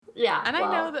Yeah. And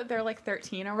I know that they're like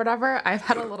 13 or whatever. I've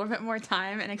had a little bit more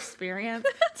time and experience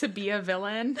to be a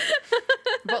villain.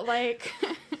 But like...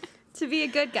 to be a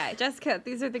good guy. Jessica,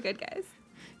 these are the good guys.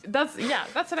 That's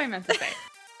what I meant to say.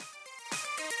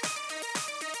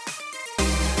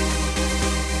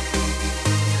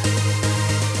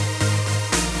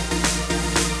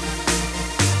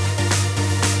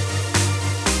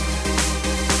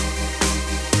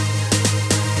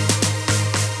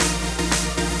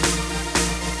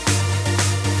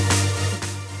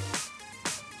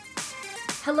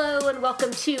 Hello and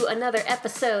welcome to another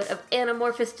episode of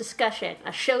Anamorphous Discussion,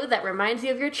 a show that reminds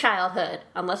you of your childhood,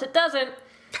 unless it doesn't.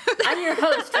 I'm your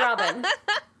host, Robin.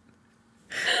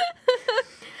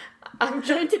 I'm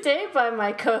joined today by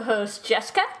my co-host,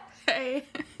 Jessica. Hey.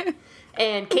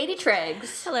 And Katie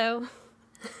Treggs. Hello.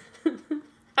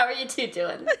 How are you two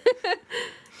doing?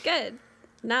 Good.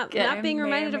 Not being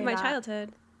reminded of my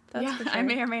childhood. That's for sure. I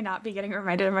may or may not be getting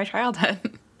reminded of my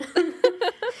childhood.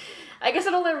 I guess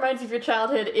it only reminds you of your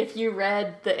childhood if you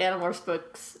read the Animorphs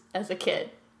books as a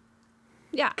kid.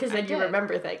 Yeah. Because then you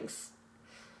remember things.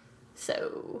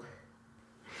 So...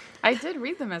 I did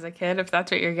read them as a kid, if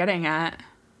that's what you're getting at.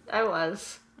 I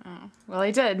was. Oh, well,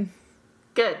 I did.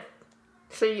 Good.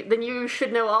 So then you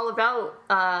should know all about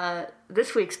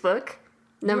this week's book,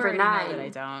 number 9. Know that I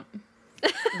don't.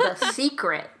 The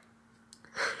Secret.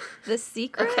 The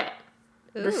Secret? Okay.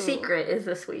 Ooh. The Secret is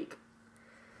this week.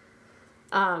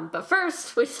 But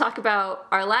first, we talk about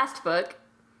our last book.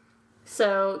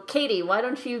 So, Katie, why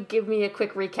don't you give me a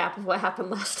quick recap of what happened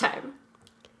last time?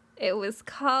 It was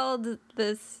called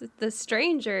The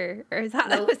Stranger, or is that,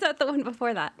 Nope. was that the one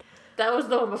before that? That was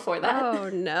the one before that. Oh,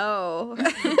 no.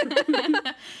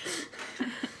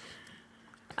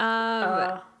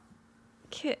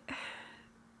 Kid,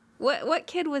 what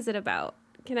kid was it about?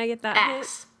 Can I get that?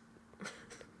 Axe.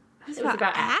 It was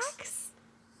about Axe?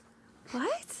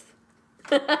 What?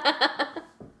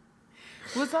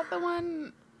 Was that the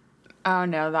one? Oh,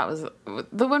 no, that was...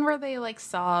 The one where they, like,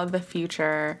 saw the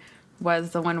future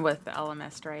was the one with the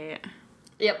Ellimist, right?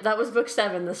 Yep, that was book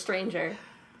 7, The Stranger.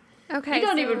 Okay, You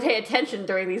don't even pay attention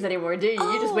during these anymore, do you?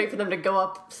 You just wait for them to go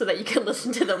up so that you can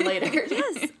listen to them later.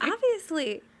 Yes,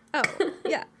 obviously. Oh,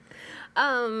 yeah.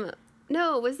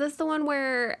 No, was this the one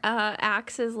where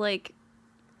Axe is, like,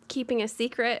 keeping a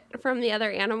secret from the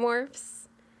other Animorphs?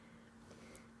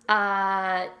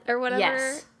 Or whatever.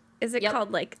 Yes. Is it Yep.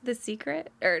 called, like, The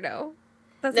Secret? Or no?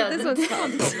 That's No, what this one's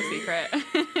called. It's a secret.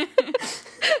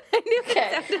 I knew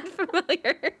Okay. it sounded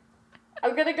familiar.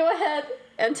 I'm gonna go ahead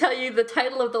and tell you the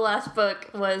title of the last book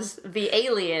was The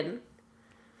Alien.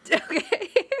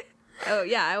 Okay. Oh,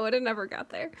 yeah, I would have never got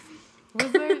there.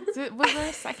 Was there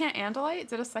a second Andalite?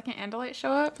 Did a second Andalite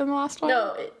show up in the last one?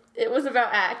 No, it was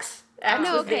about Axe. Axe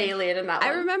No, was the okay. alien in that one.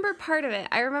 I remember part of it.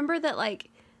 I remember that, like,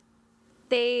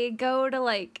 they go to,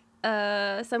 like,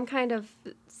 some kind of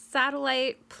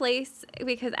satellite place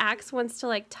because Axe wants to,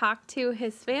 like, talk to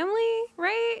his family,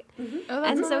 right? Mm-hmm. Oh,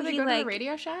 that's And where so they he, go to like- the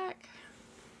Radio Shack?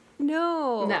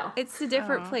 No. It's a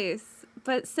different Oh. place,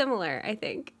 but similar, I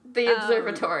think. The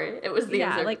observatory. It was the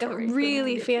Yeah, observatory. like a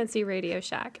really fancy Radio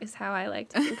Shack is how I like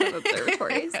to think of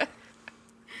observatories.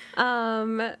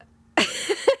 And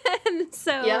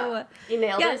so Yeah, you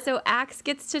nailed it. so Axe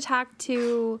gets to talk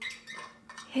to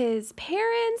his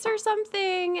parents or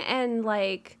something, and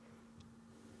like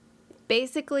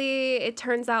basically it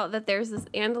turns out that there's this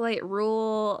Andalite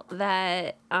rule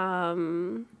that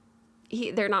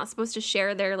they're not supposed to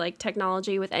share their like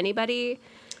technology with anybody.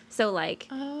 So like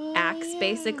Axe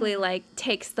basically like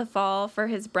takes the fall for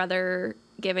his brother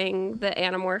giving the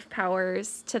Animorph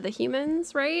powers to the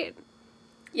humans, right?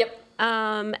 Yep.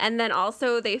 And then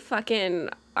also they fucking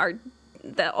are...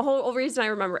 The whole reason I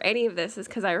remember any of this is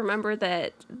because I remember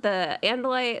that the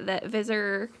Andalite, that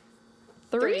Visor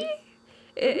 3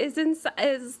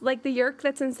 is like the Yeerk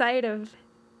that's inside of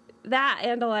that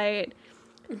Andalite.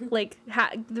 Like,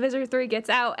 the Visor 3 gets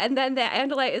out, and then the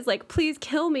Andalite is like, please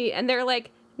kill me. And they're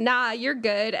like, nah, you're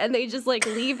good. And they just, like,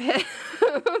 leave him.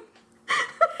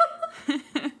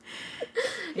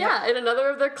 Yeah, in another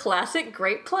of their classic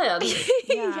great plans.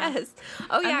 Yeah. Yes.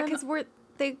 Oh, yeah, then- because were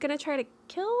they going to try to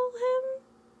kill him?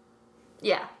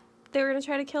 Yeah. They were going to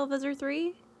try to kill Visor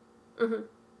 3? Mm-hmm.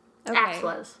 Okay. Axe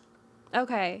was.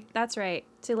 Okay, that's right.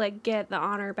 To, like, get the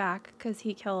honor back because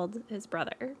he killed his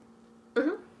brother.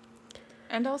 Mm-hmm.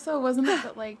 And also, wasn't it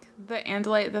that, like, the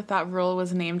Andalite that rule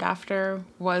was named after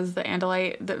was the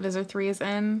Andalite that Visor 3 is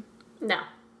in? No.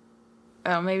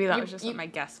 Oh, maybe that was just what my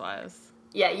guess was.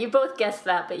 Yeah, you both guessed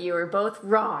that, but you were both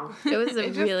wrong. It was a It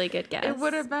just- really good guess. It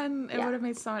would have been, Yeah. would have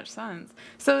made so much sense.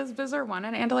 So is Visor 1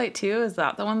 and Andalite 2? Is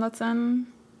that the one that's in?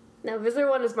 No, Visor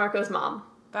 1 is Marco's mom.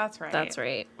 That's right. That's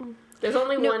right. There's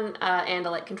only one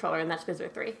Andalite controller, and that's Visor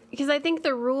 3. Because I think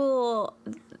the rule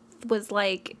was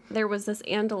like there was this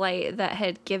Andalite that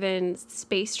had given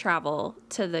space travel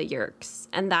to the Yeerks,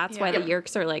 and that's why the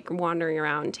Yeerks are like wandering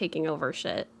around taking over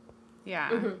shit. Yeah.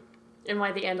 Mm-hmm. And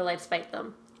why the Andalites fight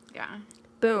them. Yeah.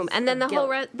 Boom. And then the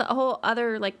guilt. whole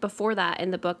other, like, before that in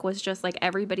the book was just, like,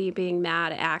 everybody being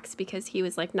mad at Axe because he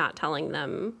was, like, not telling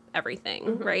them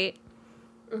everything, right?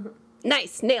 Mm-hmm.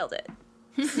 Nice. Nailed it.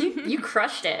 You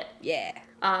crushed it. Yeah.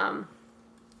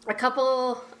 A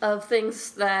couple of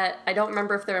things that I don't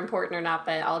remember if they're important or not,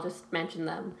 but I'll just mention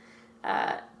them.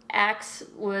 Axe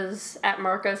was at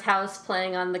Marco's house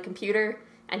playing on the computer,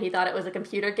 and he thought it was a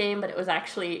computer game, but it was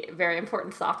actually very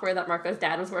important software that Marco's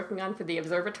dad was working on for the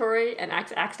observatory, and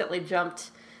Axe accidentally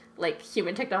jumped, like,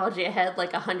 human technology ahead,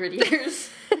 like, 100 years,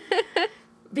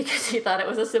 because he thought it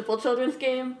was a simple children's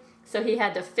game. So he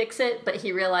had to fix it, but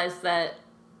he realized that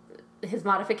his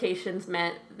modifications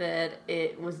meant that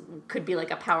it could be,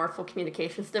 like, a powerful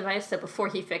communications device. So before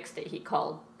he fixed it, he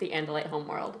called the Andalite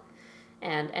homeworld,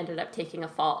 and ended up taking the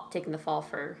fall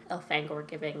for Elfangor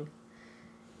giving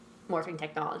morphing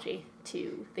technology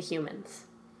to the humans.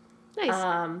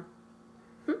 Nice.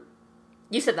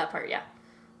 You said that part, yeah.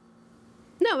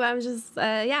 No, I was just,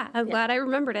 I'm glad I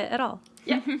remembered it at all.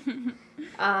 Yeah.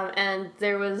 And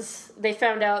they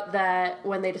found out that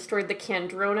when they destroyed the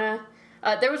Kandrona,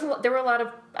 there were a lot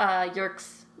of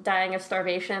Yeerks dying of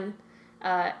starvation,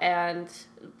 and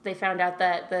they found out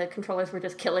that the controllers were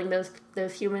just killing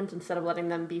those humans instead of letting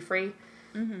them be free.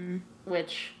 Mm-hmm.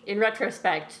 Which, in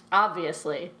retrospect,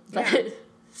 obviously, but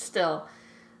still.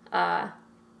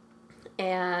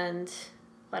 And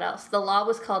what else? The law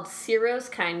was called Ciro's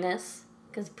Kindness,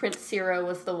 because Prince Ciro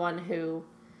was the one who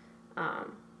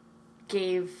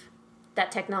gave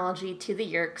that technology to the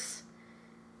Yeerks.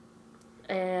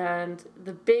 And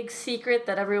the big secret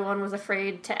that everyone was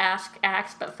afraid to ask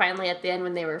Axe, but finally at the end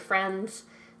when they were friends,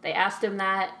 they asked him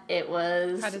that. It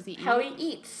was how he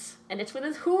eats. And it's with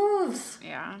his hooves.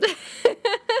 Yeah.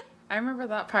 I remember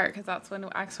that part because that's when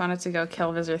Axe wanted to go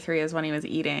kill Visor 3 is when he was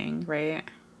eating, right?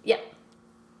 Yep.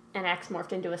 And Axe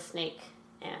morphed into a snake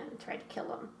and tried to kill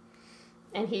him.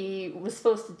 And he was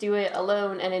supposed to do it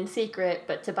alone and in secret,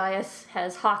 but Tobias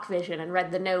has hawk vision and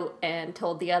read the note and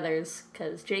told the others,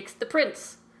 because Jake's the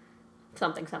prince.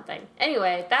 Something.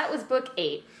 Anyway, that was book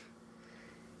 8.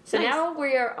 So nice. Now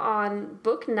we are on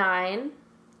book 9,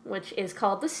 which is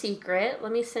called The Secret.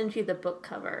 Let me send you the book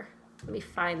cover. Let me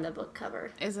find the book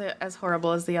cover. Is it as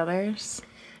horrible as the others?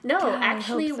 No, God,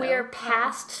 actually, I hope so. we're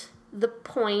past the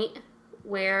point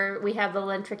where we have the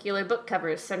lenticular book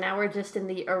covers. So now we're just in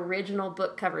the original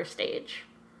book cover stage.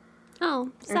 Oh,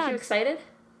 Aren't you sad. excited?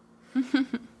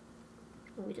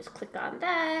 Let me just click on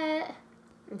that.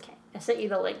 Okay, I sent you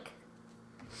the link.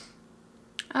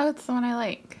 Oh, it's the one I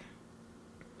like.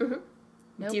 Mm-hmm.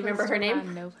 No Do you place remember to her name?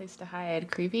 run, no place to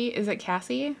hide. Creepy. Is it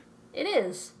Cassie? It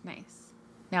is. Nice.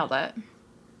 Nailed it.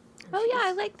 Oh, yeah,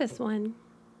 I like this one.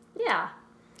 Yeah.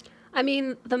 I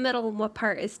mean, the middle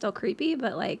part is still creepy,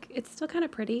 but, like, it's still kind of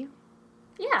pretty.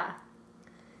 Yeah.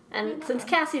 And since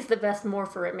Cassie's the best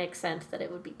morpher, it makes sense that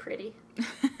it would be pretty.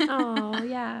 Oh,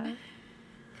 yeah.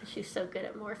 She's so good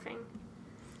at morphing.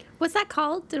 What's that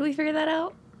called? Did we figure that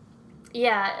out?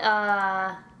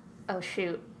 Yeah, oh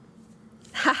shoot.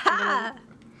 Ha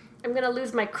I'm gonna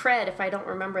lose my cred if I don't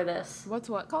remember this. What's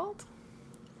what called?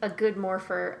 A good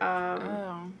morpher,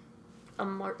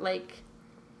 like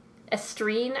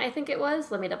Estrine, I think it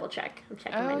was. Let me double check. I'm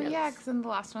checking my Oh, notes. yeah, because in the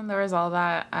last one there was all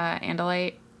that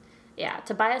Andalite. Yeah,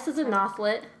 Tobias is a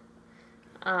Nothlit.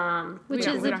 Which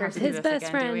we is don't have to do his this best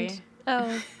again, do friend.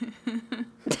 Oh.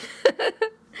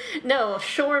 No,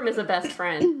 Shorm is a best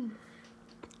friend.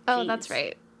 Oh, Jeez. that's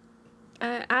right.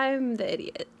 I'm the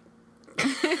idiot.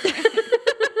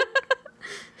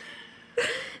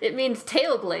 It means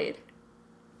Tailblade.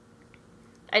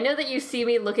 I know that you see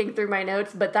me looking through my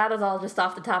notes, but that is all just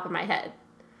off the top of my head.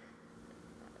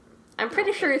 I'm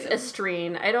pretty sure it's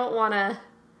Estrine. I don't want to,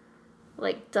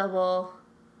 like, double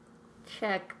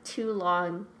check too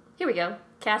long. Here we go.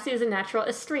 Cassie is a natural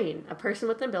Estrine, a person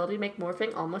with the ability to make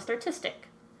morphing almost artistic.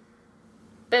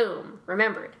 Boom.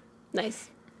 Remembered. Nice.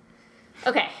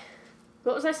 Okay.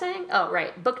 What was I saying? Oh,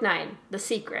 right. Book 9, The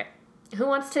Secret. Who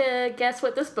wants to guess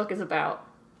what this book is about?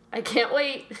 I can't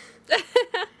wait.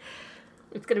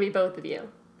 It's going to be both of you.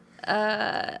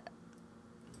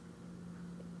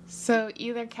 So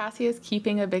either Cassie is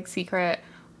keeping a big secret,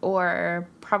 or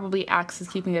probably Axe is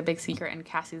keeping a big secret and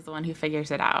Cassie's the one who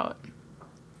figures it out.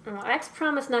 Well, X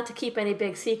promised not to keep any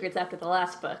big secrets after the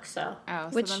last book, so... Oh,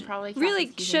 so Which then probably Cassie's really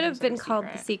keeping should some have sort been of called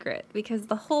The Secret, because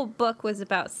the whole book was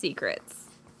about secrets.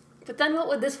 But then what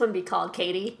would this one be called,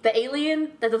 Katie? The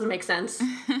Alien? That doesn't make sense.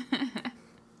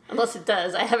 Unless it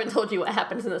does. I haven't told you what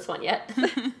happens in this one yet.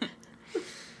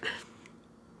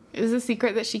 Is the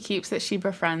secret that she keeps that she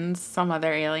befriends some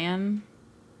other alien?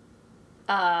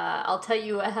 I'll tell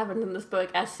you what happened in this book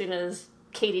as soon as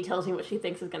Katie tells me what she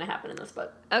thinks is going to happen in this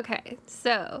book. Okay,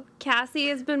 so Cassie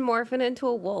has been morphing into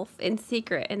a wolf in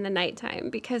secret in the nighttime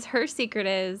because her secret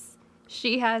is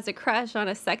she has a crush on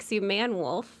a sexy man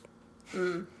wolf.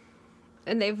 And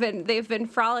they've been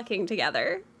frolicking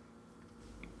together.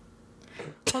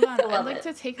 Hold on, I'd love like it.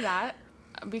 to take that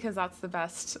because that's the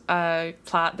best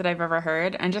plot that I've ever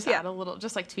heard, and just add a little,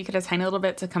 just like tweak it a tiny little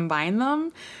bit to combine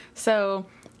them. So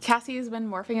Cassie has been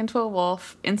morphing into a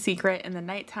wolf in secret in the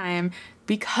nighttime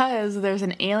because there's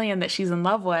an alien that she's in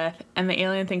love with, and the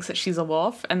alien thinks that she's a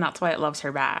wolf, and that's why it loves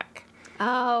her back.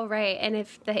 Oh, right. And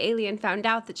if the alien found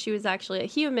out that she was actually a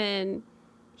human,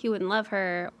 he wouldn't love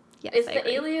her. Yes, Is I the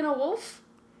agree. alien a wolf?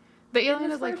 The alien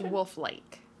this is like version?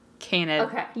 wolf-like, canid.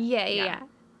 Okay. Yeah.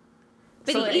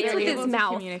 But So he eats they're with able his to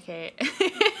mouth. Communicate.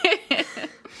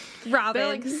 Robin. They're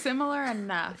like similar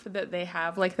enough that they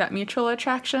have like that mutual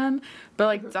attraction, but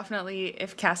like definitely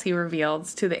if Cassie revealed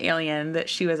to the alien that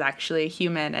she was actually a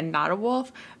human and not a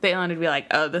wolf, the alien would be like,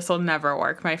 "Oh, this will never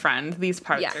work, my friend. These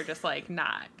parts Yeah. are just like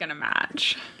not gonna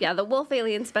match." Yeah, the wolf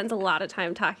alien spends a lot of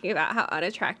time talking about how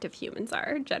unattractive humans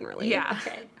are generally. Yeah,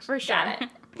 Okay. for sure. Got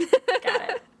it. Got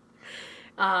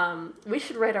it. We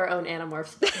should write our own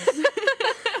Animorphs books.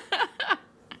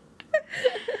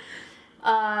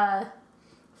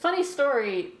 Funny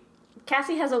story.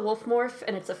 Cassie has a wolf morph,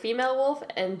 and it's a female wolf,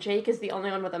 and Jake is the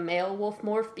only one with a male wolf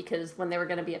morph because when they were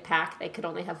going to be a pack, they could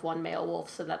only have one male wolf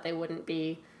so that they wouldn't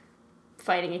be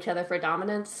fighting each other for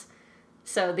dominance.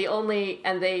 So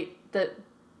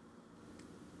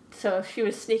so if she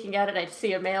was sneaking out at night to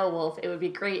see a male wolf, it would be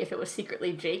great if it was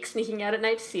secretly Jake sneaking out at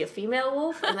night to see a female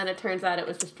wolf, and then it turns out it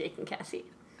was just Jake and Cassie.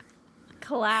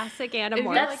 Classic It'd be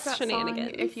Animorphs like that shenanigans.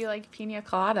 song, If You Like Pina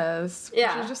Coladas,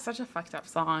 Yeah. which is just such a fucked up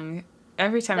song.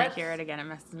 Every time That's- I hear it again, it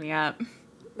messes me up.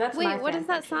 That's my Wait, what is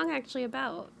that fanfiction. song actually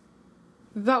about?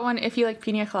 That one, If You Like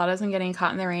Pina Coladas and Getting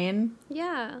Caught in the Rain.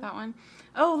 Yeah. That one.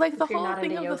 Oh, like the If you're whole not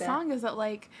thing into of the yoga. song is that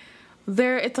like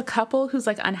it's a couple who's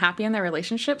like unhappy in their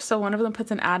relationship, so one of them puts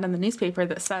an ad in the newspaper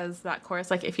that says that chorus,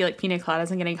 like, if you like pina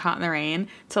coladas and getting caught in the rain,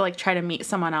 to like try to meet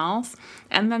someone else,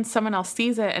 and then someone else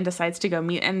sees it and decides to go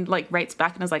meet and like writes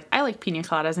back and is like, I like pina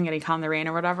coladas and getting caught in the rain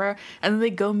or whatever, and then they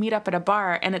go meet up at a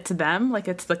bar and it's them, like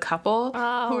it's the couple who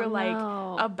are like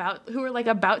no.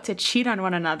 about to cheat on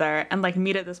one another and like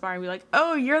meet at this bar and be like,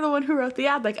 oh, you're the one who wrote the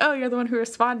ad, like, oh, you're the one who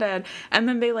responded, and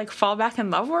then they like fall back in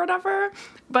love or whatever,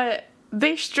 but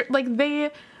they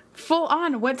full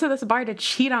on went to this bar to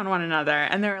cheat on one another,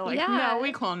 and they were like, Yeah. no,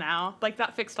 we cool now, like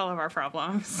that fixed all of our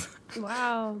problems.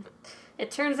 Wow.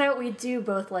 It turns out we do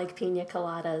both like pina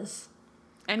coladas.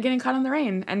 And getting caught in the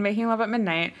rain and making love at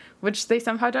midnight, which they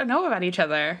somehow don't know about each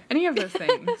other, any of those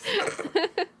things.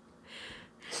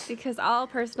 Because all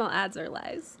personal ads are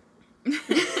lies.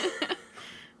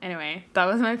 Anyway, that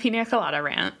was my pina colada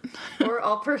rant. Or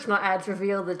all personal ads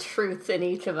reveal the truth in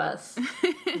each of us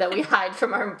that we hide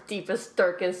from our deepest,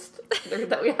 darkest, or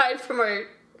that we hide from our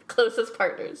closest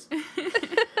partners.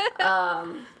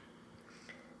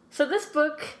 So this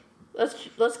book,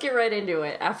 let's get right into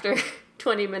it after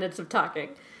 20 minutes of talking.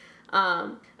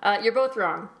 You're both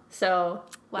wrong, so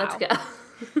let's Wow.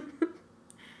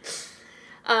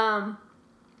 go.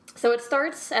 So it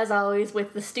starts, as always,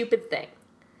 with the stupid thing.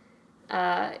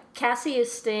 Cassie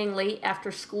is staying late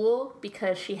after school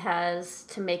because she has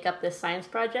to make up this science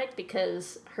project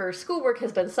because her schoolwork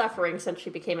has been suffering since she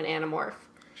became an Animorph,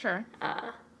 Sure.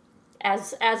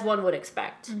 as one would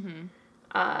expect.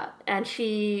 And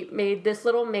she made this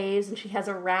little maze, and she has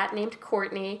a rat named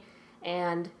Courtney,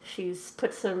 and she's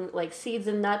put some like seeds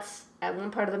and nuts at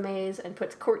one part of the maze and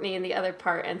puts Courtney in the other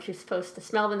part, and she's supposed to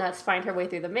smell the nuts, find her way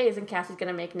through the maze, and Cassie's going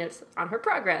to make notes on her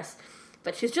progress.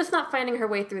 But she's just not finding her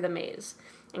way through the maze,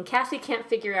 and Cassie can't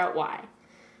figure out why.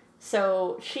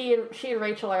 So she and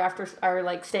Rachel are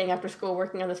like staying after school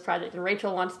working on this project, and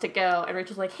Rachel wants to go, and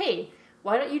Rachel's like, "Hey,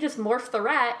 why don't you just morph the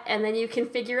rat, and then you can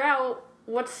figure out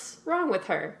what's wrong with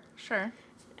her?" Sure.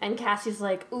 And Cassie's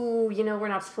like, "Ooh, we're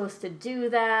not supposed to do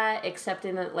that, except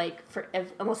in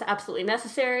unless absolutely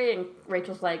necessary." And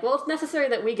Rachel's like, "Well, it's necessary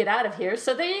that we get out of here,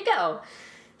 so there you go."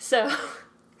 So.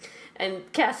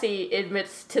 And Cassie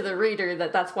admits to the reader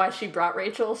that that's why she brought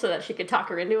Rachel, so that she could talk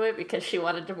her into it, because she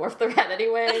wanted to morph the rat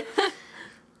anyway.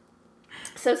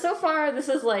 So far, this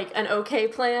is like an okay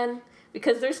plan,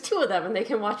 because there's two of them, and they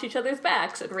can watch each other's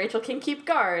backs, and Rachel can keep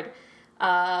guard,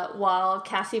 while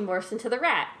Cassie morphs into the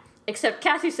rat. Except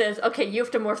Cassie says, "Okay, you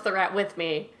have to morph the rat with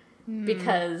me,"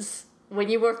 because when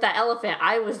you morphed that elephant,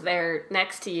 I was there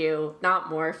next to you, not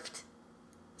morphed.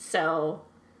 So,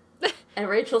 and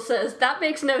Rachel says, that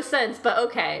makes no sense, but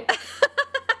okay.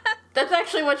 That's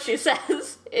actually what she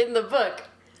says in the book.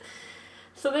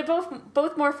 So they both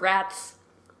morph rats,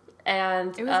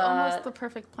 and It was almost the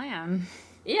perfect plan.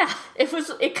 yeah,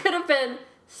 it could have been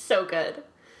so good.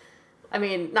 I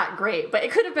mean, not great, but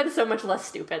it could have been so much less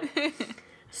stupid.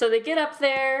 So they get up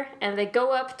there, and they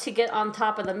go up to get on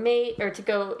top of the maze, or to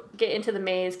go get into the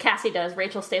maze. Cassie does.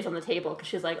 Rachel stays on the table, because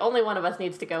she's like, only one of us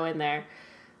needs to go in there.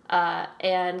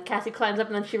 And Cassie climbs up,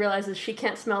 and then she realizes she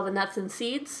can't smell the nuts and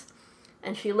seeds.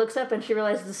 And she looks up, and she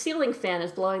realizes the ceiling fan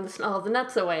is blowing the smell of the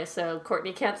nuts away, so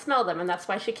Courtney can't smell them, and that's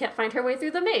why she can't find her way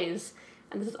through the maze.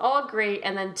 And this is all great,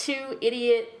 and then two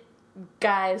idiot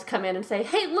guys come in and say,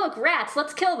 hey, look, rats,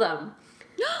 let's kill them.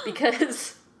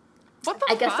 Because... What the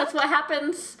I guess fuck? that's what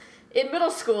happens in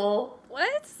middle school.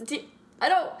 What? I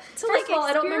don't. So, first of all,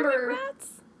 I don't experiment remember. rats?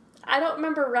 I don't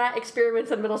remember rat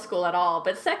experiments in middle school at all.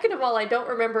 But second of all, I don't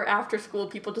remember after school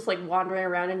people just like wandering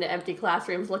around into empty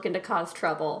classrooms looking to cause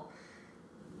trouble.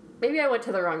 Maybe I went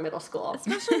to the wrong middle school.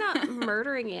 Especially not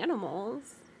murdering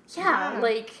animals. Yeah,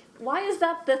 like, why is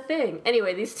that the thing?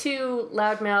 Anyway, these two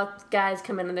loudmouth guys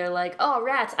come in and they're like, oh,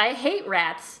 rats, I hate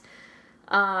rats.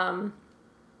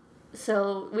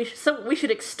 So we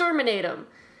should exterminate them.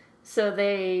 So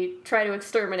they try to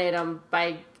exterminate them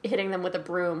by hitting them with a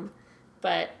broom.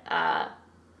 But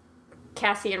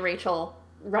Cassie and Rachel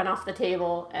run off the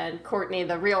table, and Courtney,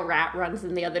 the real rat, runs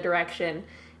in the other direction.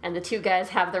 And the two guys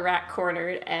have the rat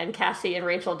cornered, and Cassie and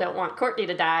Rachel don't want Courtney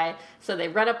to die, so they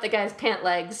run up the guy's pant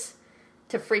legs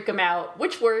to freak him out,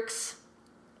 which works.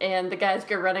 And the guys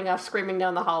go running off screaming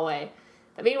down the hallway.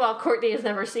 But meanwhile, Courtney is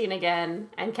never seen again,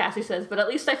 and Cassie says, but at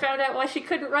least I found out why she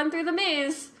couldn't run through the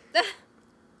maze.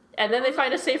 And then they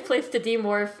find a safe place to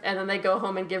demorph, and then they go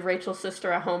home and give Rachel's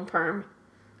sister a home perm.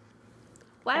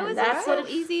 Why And was it that's so what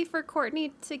it- easy for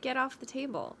Courtney to get off the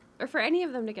table? Or for any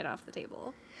of them to get off the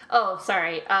table? Oh,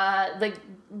 sorry. The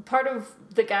part of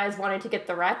the guys wanting to get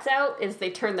the rats out is they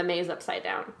turned the maze upside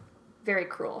down. Very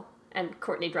cruel. And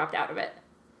Courtney dropped out of it.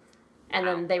 And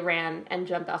then they ran and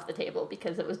jumped off the table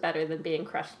because it was better than being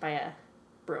crushed by a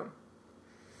broom.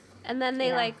 And then they,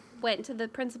 Yeah. went to the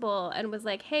principal and was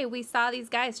like, hey, we saw these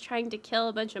guys trying to kill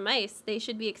a bunch of mice. They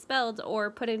should be expelled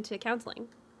or put into counseling.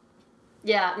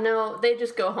 Yeah, no, they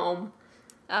just go home.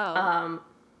 Oh.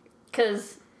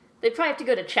 Because they probably have to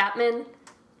go to Chapman,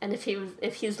 and if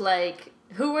he's like,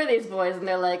 who were these boys? And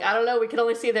they're like, I don't know, we could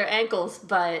only see their ankles,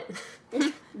 but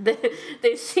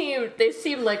they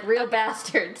seem like real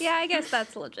bastards. Yeah, I guess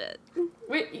that's legit.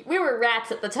 We were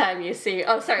rats at the time, you see.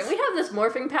 Oh, sorry, we have this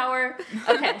morphing power.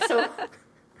 Okay, so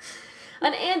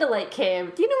an Andalite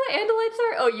came. Do you know what Andalites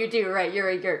are? Oh, you do, right, you're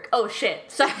a Yerk. Oh,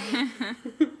 shit, sorry.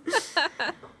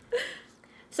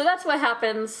 So that's what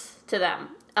happens to them.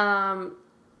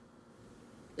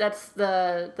 That's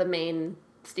the main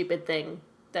stupid thing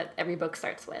that every book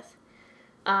starts with.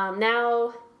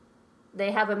 Now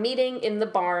they have a meeting in the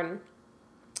barn.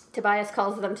 Tobias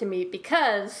calls them to meet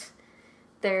because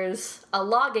there's a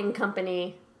logging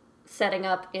company setting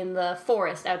up in the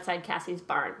forest outside Cassie's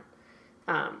barn.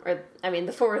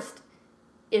 The forest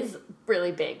is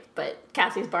really big, but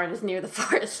Cassie's barn is near the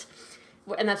forest.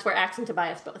 And that's where Axe and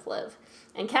Tobias both live.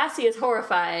 And Cassie is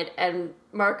horrified, and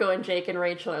Marco and Jake and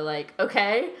Rachel are like,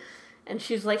 okay? And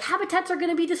she's like, habitats are going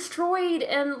to be destroyed,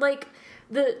 and, like,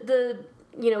 the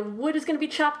wood is going to be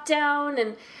chopped down,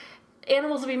 and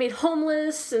animals will be made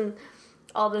homeless, and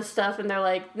all this stuff. And they're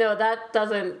like, no, that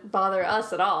doesn't bother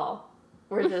us at all.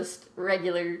 We're just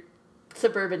regular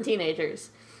suburban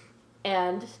teenagers.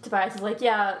 And Tobias is like,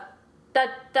 yeah,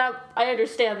 that I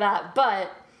understand that,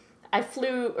 but I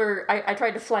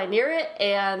tried to fly near it,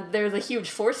 and there's a huge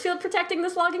force field protecting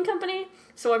this logging company,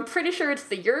 so I'm pretty sure it's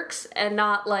the Yerks and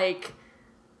not, like,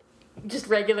 just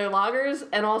regular loggers,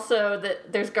 and also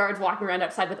that there's guards walking around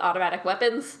outside with automatic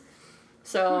weapons,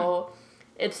 so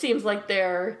it seems like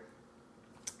they're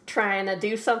trying to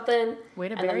do something. Way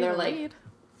to and then bury they're the like, lead.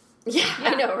 Yeah,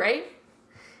 I know, right?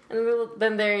 And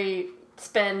then they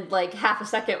spend, like, half a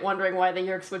second wondering why the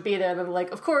Yerks would be there, and then they're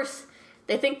like, of course,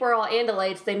 they think we're all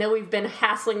Andalites. They know we've been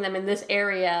hassling them in this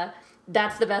area.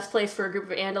 That's the best place for a group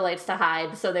of Andalites to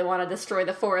hide, so they want to destroy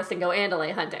the forest and go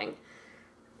Andalite hunting.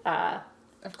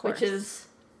 Of course. Which is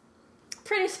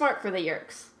pretty smart for the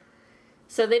Yerks.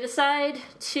 So they decide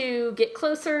to get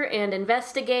closer and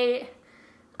investigate.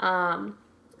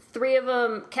 Three of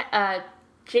them,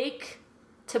 Jake,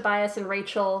 Tobias, and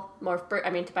Rachel morph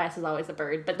Tobias is always a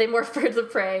bird, but they morph birds of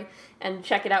prey and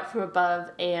check it out from above,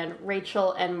 and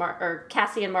Rachel and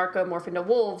Cassie and Marco morph into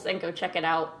wolves and go check it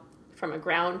out from a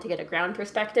ground to get a ground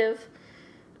perspective.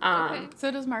 Okay.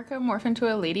 So does Marco morph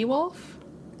into a lady wolf?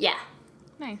 Yeah.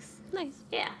 Nice. Nice.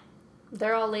 Yeah.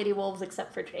 They're all lady wolves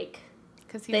except for Jake.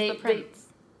 Because he's the prince.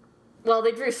 Well,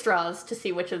 they drew straws to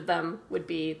see which of them would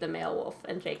be the male wolf,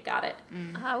 and Jake got it.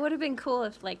 It would have been cool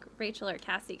if, like, Rachel or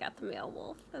Cassie got the male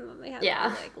wolf, and then they had Yeah. to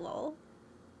be like, lol.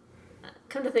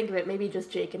 Come to think of it, maybe just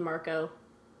Jake and Marco,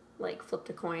 like, flipped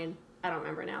a coin. I don't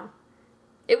remember now.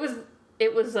 It was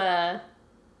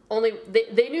only,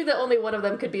 they knew that only one of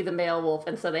them could be the male wolf,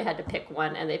 and so they had to pick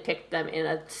one, and they picked them in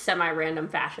a semi-random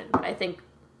fashion. But I think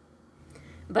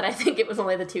it was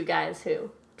only the two guys who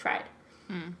tried.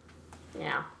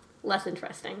 Yeah. Less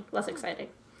interesting. Less exciting.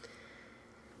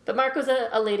 But Marco's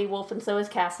a lady wolf, and so is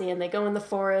Cassie, and they go in the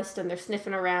forest, and they're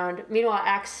sniffing around. Meanwhile,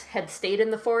 Axe had stayed in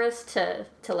the forest to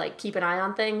like, keep an eye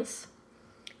on things.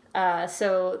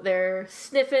 So they're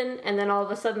sniffing, and then all of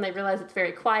a sudden they realize it's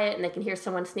very quiet, and they can hear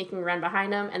someone sneaking around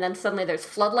behind them, and then suddenly there's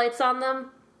floodlights on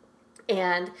them,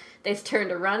 and they turn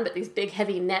to run, but these big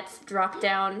heavy nets drop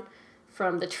down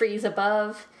from the trees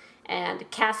above, and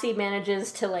Cassie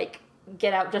manages to, like,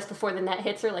 get out just before the net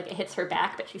hits her, like, it hits her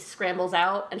back, but she scrambles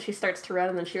out, and she starts to run,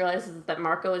 and then she realizes that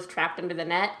Marco is trapped under the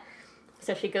net,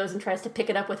 so she goes and tries to pick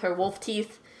it up with her wolf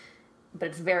teeth, but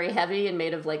it's very heavy and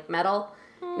made of, like, metal.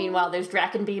 Meanwhile, there's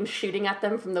Draken beams shooting at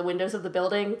them from the windows of the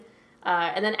building.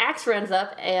 And then Axe runs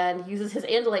up and uses his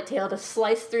Andalite tail to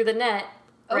slice through the net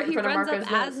right in front of Marco's nose.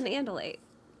 He runs up as an Andalite.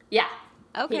 Yeah.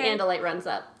 Okay. He Andalite runs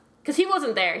up. Because he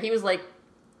wasn't there. He was, like,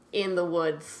 in the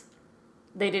woods.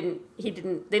 They didn't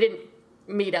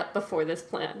meet up before this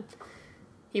plan.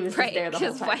 He was just there the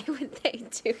whole time. Because why would they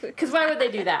do it? Because why would they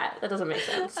do that? That doesn't make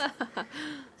sense.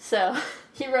 So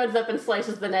he runs up and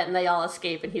slices the net, and they all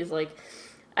escape, and he's like,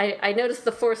 I noticed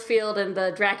the force field and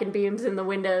the Draken beams in the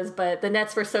windows, but the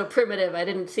nets were so primitive, I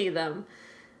didn't see them.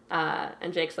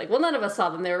 And Jake's like, well, none of us saw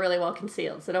them. They were really well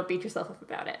concealed, so don't beat yourself up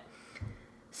about it.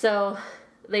 So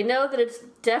they know that it's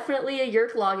definitely a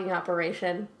Yeerk logging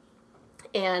operation.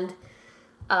 And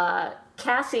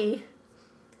Cassie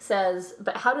says,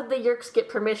 but how did the Yeerks get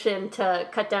permission to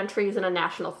cut down trees in a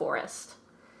national forest?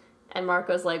 And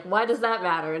Marco's like, why does that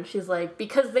matter? And she's like,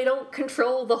 because they don't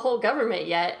control the whole government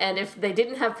yet, and if they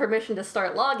didn't have permission to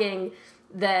start logging,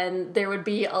 then there would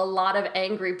be a lot of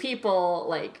angry people,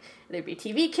 like, there'd be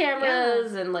TV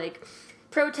cameras and, like,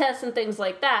 protests and things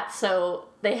like that, so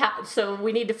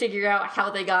we need to figure out how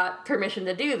they got permission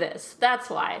to do this. That's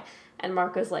why. And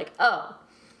Marco's like, oh,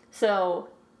 so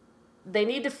they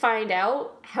need to find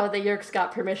out how the Yeerks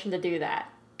got permission to do that.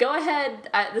 Go ahead.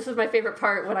 This is my favorite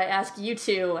part when I ask you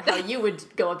two how you would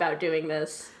go about doing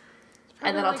this.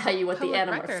 And then I'll tell you what the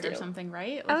Animorphs do. Or something,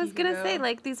 right? I was going to say,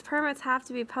 like, these permits have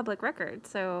to be public record,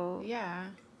 so... Yeah.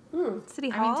 City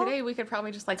Hall? I mean, today we could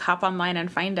probably just, like, hop online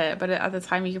and find it, but at the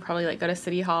time you could probably, like, go to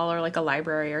City Hall or, like, a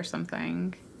library or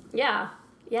something. Yeah.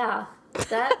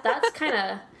 That's kind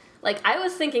of... Like, I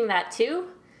was thinking that, too,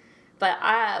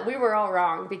 but we were all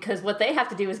wrong, because what they have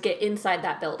to do is get inside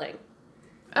that building.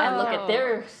 And look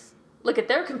at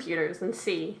their computers and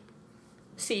see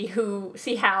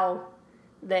how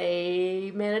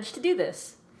they managed to do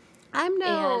this. I'm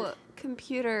no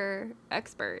computer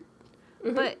expert,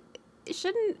 but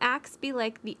shouldn't Axe be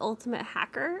like the ultimate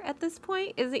hacker at this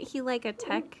point? Isn't he like a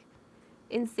tech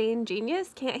insane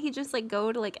genius? Can't he just like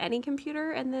go to like any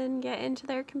computer and then get into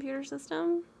their computer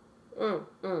system? Good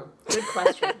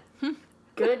question.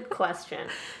 Good question.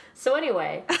 So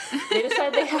anyway, they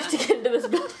decide they have to get into this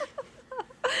building.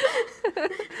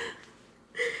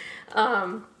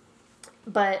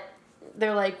 But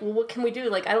they're like, well, what can we do?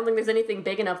 Like, I don't think there's anything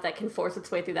big enough that can force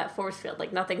its way through that force field.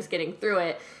 Like, nothing's getting through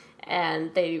it.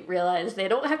 And they realize they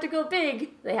don't have to go big.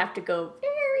 They have to go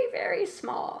very, very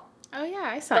small. Oh, yeah,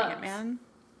 I saw Ant-Man.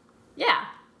 Yeah,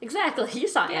 exactly. You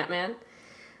saw Ant-Man.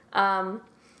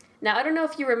 Now, I don't know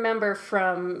if you remember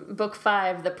from Book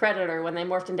 5, The Predator, when they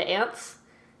morphed into ants,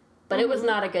 but it was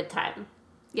not a good time.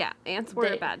 Yeah, ants were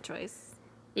a bad choice.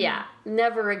 Yeah,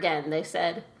 never again, they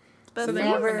said. But so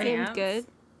fleas seemed good.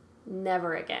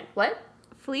 Never again. What?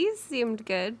 Fleas seemed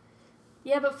good.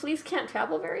 Yeah, but fleas can't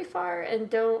travel very far and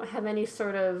don't have any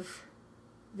sort of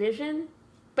vision.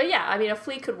 But yeah, I mean, a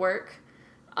flea could work.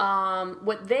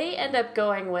 What they end up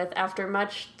going with after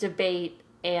much debate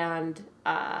and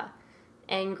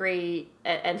angry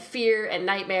and fear and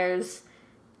nightmares,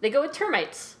 they go with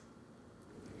termites.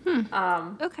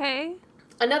 Okay.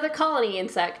 Another colony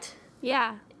insect.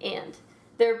 Yeah. And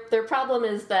their problem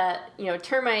is that, you know,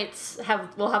 termites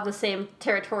will have the same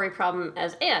territory problem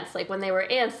as ants. Like, when they were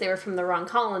ants, they were from the wrong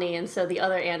colony, and so the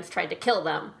other ants tried to kill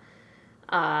them.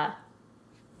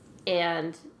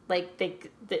 And, like, the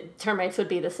termites would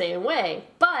be the same way.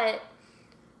 But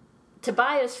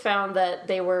Tobias found that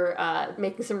they were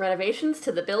making some renovations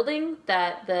to the building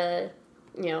that the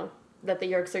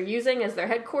Yeerks are using as their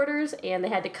headquarters, and they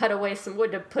had to cut away some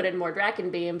wood to put in more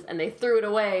Draken beams, and they threw it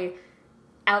away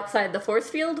outside the force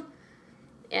field,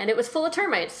 and it was full of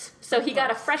termites. So he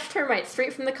got a fresh termite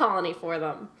straight from the colony for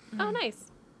them. Oh,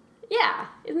 nice. Yeah,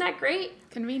 isn't that great?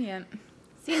 Convenient.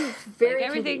 Seems Very like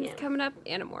everything's convenient. coming up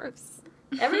Animorphs.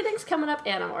 Everything's coming up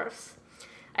Animorphs.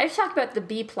 I just talked about the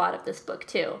B plot of this book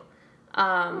too.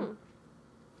 After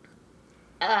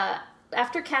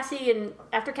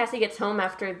Cassie gets home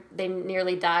after they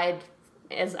nearly died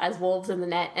as wolves in the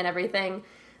net and everything,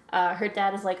 her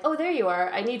dad is like, "Oh, there you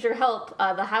are. I need your help.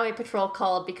 The highway patrol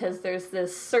called because there's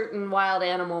this certain wild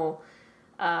animal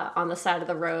on the side of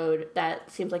the road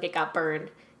that seems like it got burned."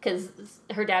 Because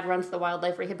her dad runs the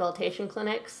wildlife rehabilitation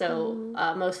clinic, so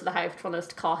most of the highway patrol knows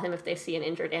to call him if they see an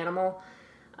injured animal.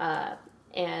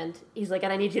 And he's like,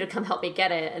 "And I need you to come help me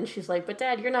get it." And she's like, "But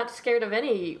Dad, you're not scared of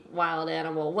any wild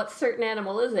animal. What certain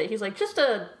animal is it?" He's like, "Just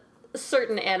a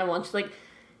certain animal." And she's like,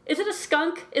 "Is it a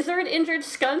skunk? Is there an injured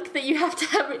skunk that you have to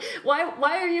have?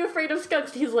 Why are you afraid of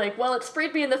skunks?" He's like, "Well, it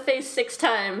sprayed me in the face 6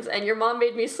 times, and your mom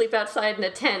made me sleep outside in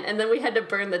a tent, and then we had to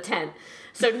burn the tent.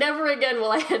 So never again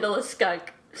will I handle a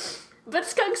skunk. But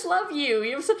skunks love you.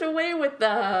 You have such a way with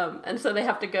them." And so they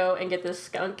have to go and get this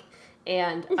skunk,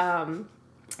 and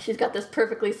she's got this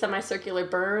perfectly semicircular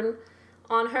burn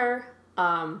on her.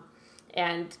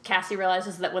 And Cassie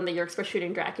realizes that when the Yeerks were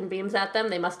shooting Draken beams at them,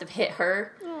 they must have hit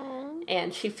her. Aww.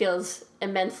 And she feels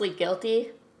immensely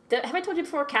guilty. Have I told you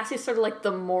before? Cassie's sort of like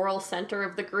the moral center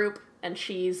of the group, and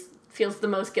feels the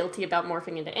most guilty about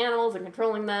morphing into animals and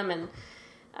controlling them and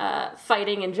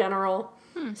fighting in general.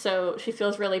 So she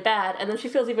feels really bad, and then she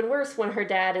feels even worse when her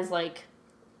dad is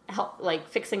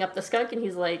fixing up the skunk, and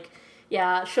he's like,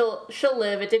 "Yeah, she'll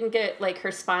live. It didn't get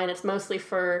her spine. It's mostly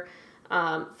fur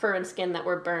and skin that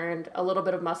were burned. A little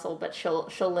bit of muscle, but she'll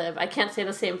live. I can't say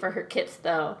the same for her kits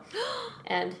though."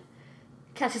 And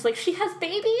Cassie's like, "She has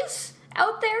babies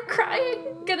out there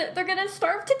crying. They're gonna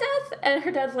starve to death." And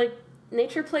her dad's like,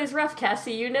 "Nature plays rough,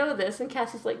 Cassie. You know this." And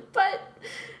Cassie's like, "But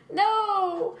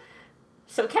no."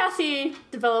 So Cassie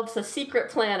develops a secret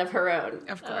plan of her own.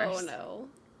 Of course. Oh, no.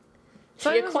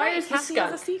 So She acquires the Cassie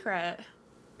skunk. has a secret.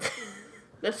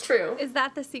 That's true. Is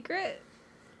that the secret?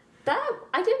 That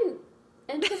I didn't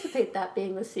anticipate that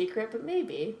being the secret, but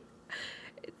maybe.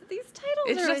 These titles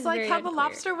It's are just always like very how the unclear.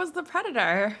 lobster was the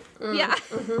predator. Yeah.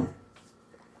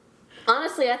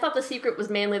 Honestly, I thought the secret was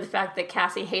mainly the fact that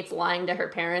Cassie hates lying to her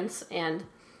parents and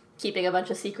keeping a bunch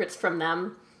of secrets from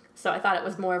them. So I thought it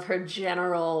was more of her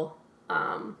general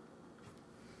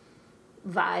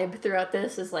vibe throughout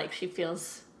this, is like she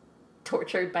feels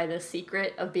tortured by the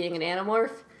secret of being an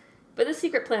Animorph. But the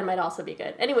secret plan might also be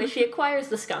good. Anyway, she acquires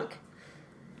the skunk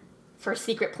for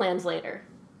secret plans later.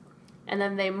 And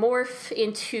then they morph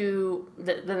into,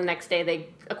 the next day they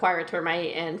acquire a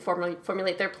termite and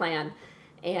formulate their plan,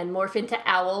 and morph into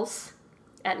owls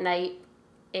at night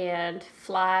and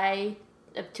fly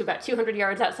up to about 200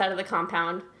 yards outside of the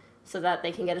compound so that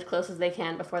they can get as close as they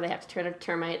can before they have to turn into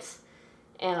termites.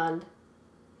 And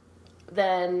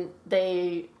then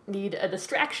they need a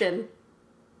distraction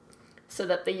so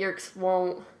that the Yeerks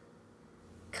won't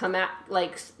come at,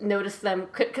 notice them,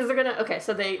 because they're gonna, okay,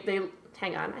 so they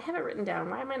hang on, I have it written down.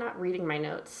 Why am I not reading my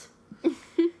notes?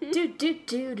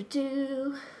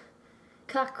 do.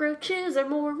 Cockroaches are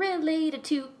more related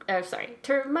to,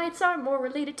 termites are more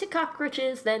related to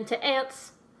cockroaches than to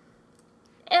ants.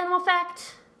 Animal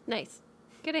fact. Nice.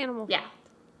 Good animal. Yeah.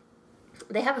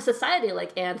 They have a society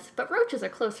like ants, but roaches are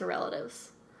closer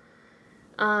relatives.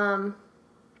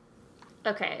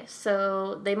 Okay,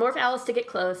 so they morph owls to get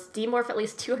close, demorph at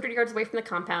least 200 yards away from the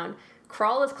compound,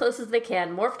 crawl as close as they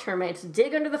can, morph termites,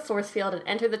 dig under the force field, and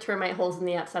enter the termite holes in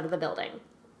the outside of the building.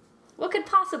 What could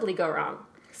possibly go wrong?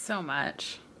 So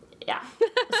much. Yeah.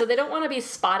 So they don't want to be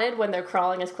spotted when they're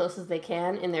crawling as close as they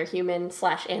can in their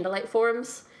human/Andalite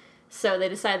forms. So they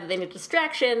decide that they need a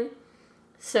distraction.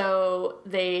 So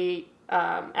they,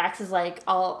 Axe is like,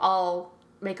 I'll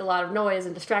make a lot of noise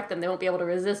and distract them. They won't be able to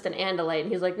resist an Andalite.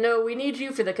 And he's like, "No, we need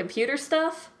you for the computer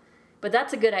stuff. But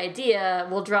that's a good idea.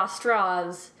 We'll draw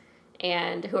straws,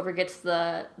 and whoever gets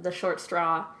the short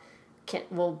straw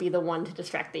will be the one to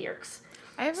distract the Yeerks."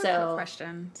 I have a quick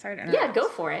question. Sorry to interrupt. Yeah, go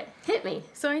for it. Hit me.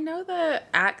 So I know that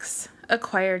Axe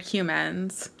acquired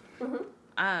humans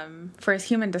for his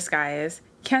human disguise.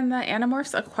 Can the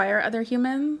Animorphs acquire other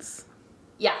humans?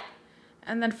 Yeah.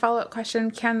 And then follow-up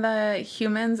question, can the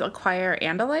humans acquire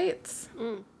Andalites?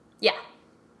 Yeah.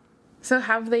 So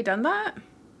have they done that?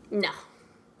 No.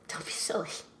 Don't be silly.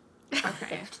 Okay.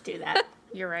 They have to do that.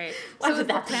 You're right. Why So would is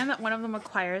the that be? plan that one of them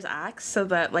acquires Axe so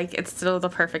that like it's still the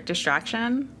perfect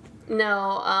distraction?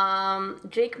 No,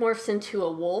 Jake morphs into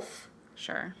a wolf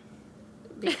Sure.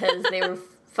 because they were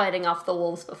fighting off the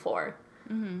wolves before.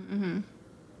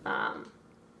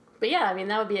 But yeah, I mean,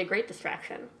 that would be a great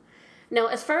distraction. No,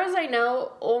 as far as I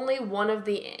know, only one of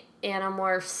the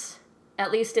Animorphs,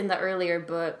 at least in the earlier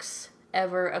books,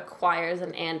 ever acquires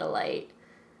an Andalite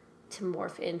to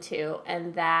morph into,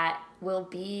 and that will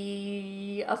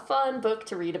be a fun book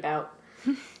to read about.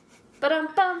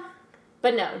 Ba-dum-bum.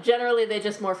 But no, generally they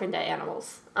just morph into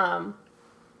animals.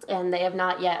 And they have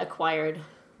not yet acquired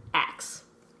Axe.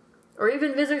 Or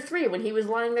even Visor 3 when he was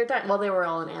lying there dying. Well, they were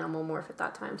all an animal morph at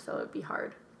that time, so it'd be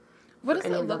hard. What does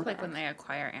any it of them look like back. when they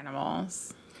acquire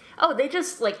animals? Oh, they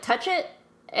just, like, touch it,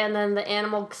 and then the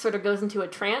animal sort of goes into a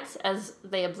trance as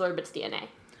they absorb its DNA.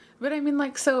 But I mean,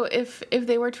 like, so if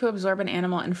they were to absorb an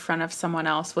animal in front of someone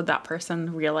else, would that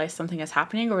person realize something is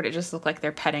happening, or would it just look like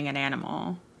they're petting an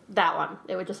animal? That one.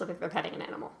 It would just look like they're petting an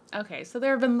animal. Okay, so there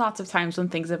have been lots of times when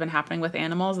things have been happening with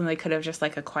animals, and they could have just,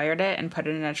 like, acquired it and put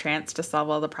it in a trance to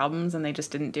solve all the problems, and they just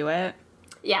didn't do it?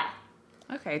 Yeah.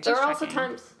 Okay, just There are also checking.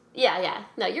 times... Yeah.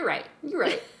 No, you're right. You're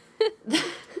right.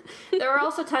 There are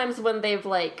also times when they've,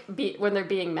 like, when they're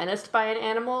being menaced by an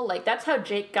animal. Like, that's how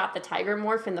Jake got the tiger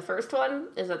morph in the first one,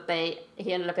 is that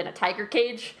he ended up in a tiger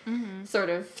cage, sort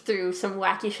of through some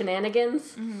wacky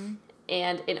shenanigans.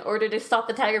 And in order to stop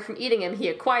the tiger from eating him, he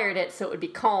acquired it so it would be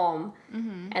calm,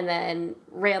 and then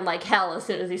ran like hell as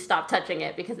soon as he stopped touching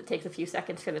it, because it takes a few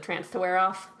seconds for the trance to wear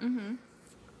off.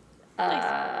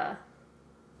 Nice.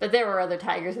 But there were other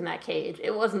tigers in that cage.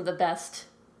 It wasn't the best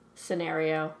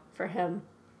scenario for him.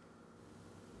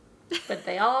 But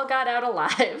they all got out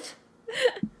alive.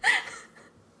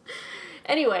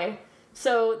 Anyway,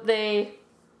 so they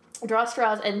draw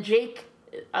straws, and Jake...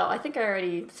 Oh, I think I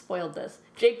already spoiled this.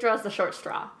 Jake draws the short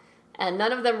straw. And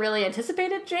none of them really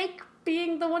anticipated Jake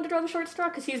being the one to draw the short straw,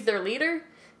 because he's their leader.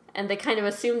 And they kind of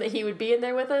assume that he would be in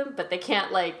there with him, but they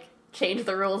can't, like, change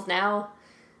the rules now.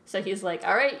 So he's like,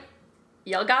 all right,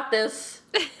 y'all got this.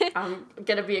 I'm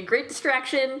gonna be a great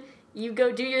distraction. You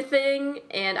go do your thing,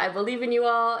 and I believe in you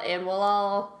all, and we'll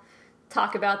all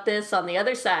talk about this on the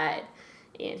other side.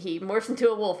 And he morphs into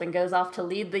a wolf and goes off to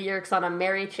lead the Yeerks on a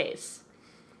merry chase.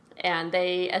 And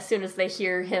they, as soon as they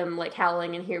hear him, like,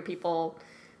 howling and hear people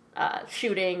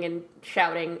shooting and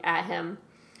shouting at him.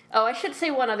 Oh, I should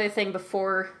say one other thing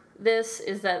before this,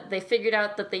 is that they figured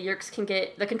out that the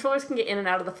controllers can get in and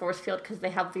out of the force field because they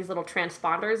have these little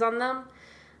transponders on them,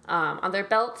 on their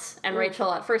belts. And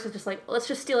Rachel at first was just like, let's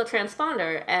just steal a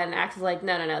transponder. And Axe is like,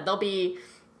 no, they'll be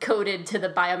coded to the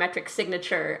biometric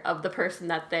signature of the person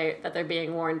that they're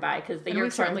being warned by, because the And we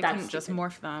Yeerks certainly aren't that couldn't just stupid.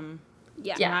 morph them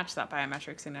Yeah. to match that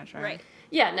biometric signature. Right.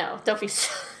 Yeah, no, don't be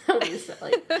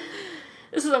silly.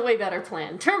 This is a way better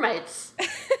plan. Termites.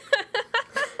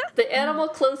 The animal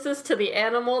closest to the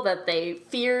animal that they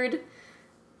feared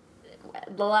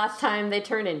the last time they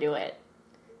turned into it.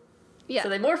 Yeah. So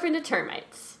they morph into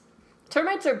termites.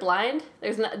 Termites are blind.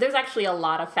 There's actually a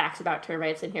lot of facts about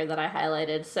termites in here that I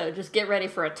highlighted, so just get ready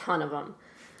for a ton of them.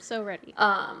 So ready.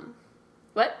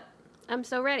 What? I'm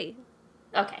so ready.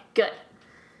 Okay, good.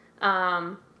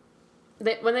 When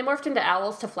they morphed into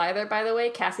owls to fly there, by the way,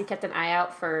 Cassie kept an eye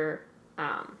out for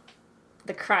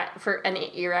for an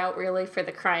ear out, really, for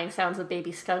the crying sounds of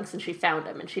baby skunks, and she found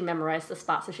them, and she memorized the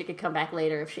spot so she could come back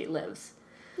later if she lives.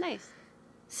 Nice.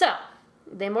 So,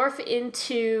 they morph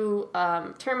into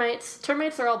termites.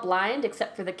 Termites are all blind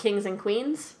except for the kings and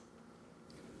queens.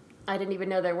 I didn't even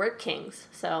know there were kings,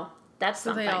 so that's So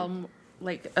something. they all,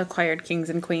 like, acquired kings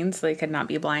and queens so they could not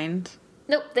be blind?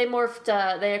 Nope, they morphed,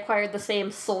 they acquired the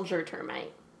same soldier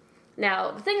termite.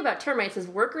 Now, the thing about termites is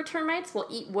worker termites will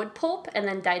eat wood pulp and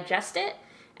then digest it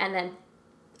and then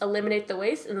eliminate the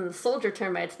waste, and then the soldier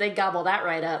termites, they gobble that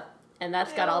right up, and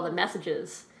that's got all the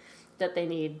messages that they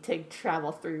need to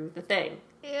travel through the thing.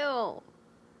 Ew.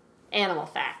 Animal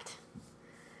fact.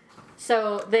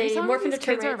 So Are they you telling morph me into these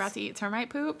kids termites. are about to eat termite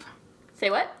poop? Say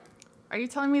what? Are you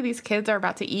telling me these kids are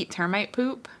about to eat termite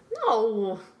poop?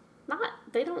 No,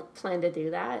 they don't plan to do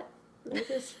that.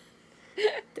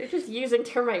 They're just using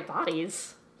termite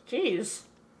bodies. Jeez.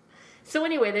 So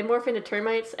anyway, they morph into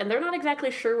termites, and they're not exactly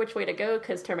sure which way to go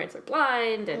because termites are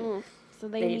blind, and So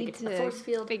they They need to need get to the to force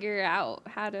field. figure out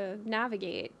how to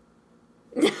navigate.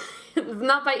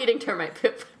 not by eating termite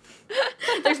poop.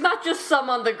 There's not just some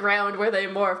on the ground where they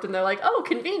morphed, and they're like, oh,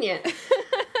 convenient.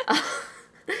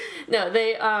 No,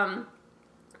 they,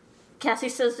 Cassie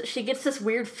says she gets this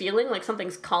weird feeling like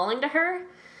something's calling to her,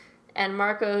 And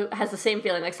Marco has the same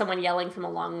feeling, like someone yelling from a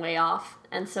long way off.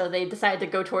 And so they decide to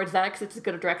go towards that because it's as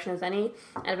good a direction as any.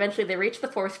 And eventually they reach the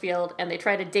force field and they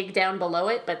try to dig down below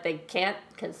it, but they can't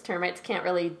because termites can't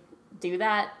really do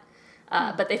that.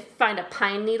 But they find a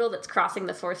pine needle that's crossing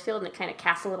the force field and it kind of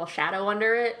casts a little shadow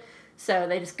under it. So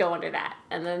they just go under that.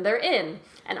 And then they're in.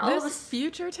 And all of This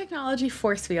future technology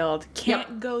force field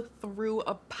can't go through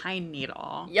a pine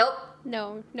needle. Yep.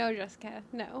 No, Jessica,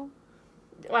 no.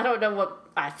 I don't know what...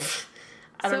 I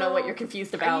don't know what you're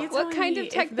confused about. Are you What telling kind me of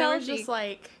if there was technology? just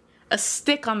like a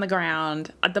stick on the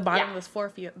ground at the bottom of this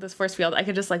force field, I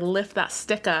could just like lift that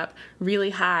stick up really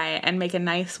high and make a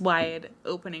nice wide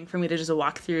opening for me to just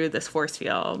walk through this force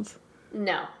field.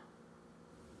 No.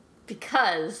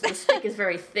 Because the stick is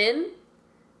very thin,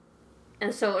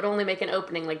 and so it would only make an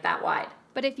opening like that wide.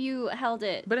 But if you held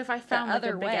it But if I found like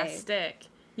other a big way. ass stick,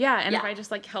 and if Yeah. I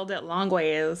just like held it long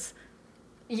ways,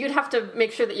 You'd have to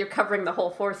make sure that you're covering the whole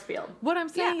force field. what I'm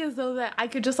saying is though that I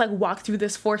could just like walk through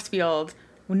this force field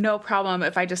with no problem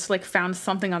if I just like found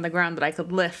something on the ground that I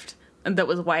could lift and that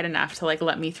was wide enough to like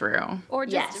let me through. or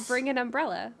just Yes. bring an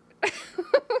umbrella.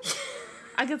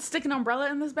 I could stick an umbrella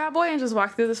in this bad boy and just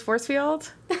walk through this force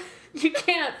field. You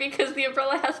can't because the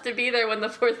umbrella has to be there when the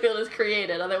force field is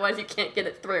created. Otherwise, you can't get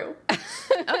it through.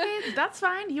 Okay, that's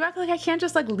fine. You act like I can't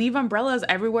just like leave umbrellas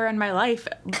everywhere in my life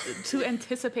to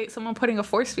anticipate someone putting a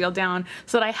force field down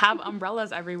so that I have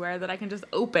umbrellas everywhere that I can just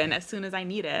open as soon as I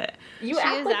need it. You She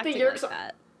act is like the acting Yerks. like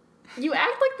that. You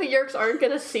act like the Yerks aren't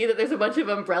gonna see that there's a bunch of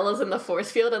umbrellas in the force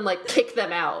field and like kick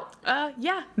them out.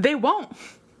 Yeah, they won't.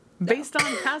 Based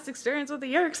on past experience with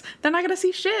the Yerks, they're not gonna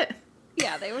see shit.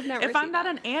 Yeah, they would never If see I'm not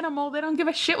that. an animal, they don't give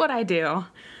a shit what I do.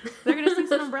 They're gonna see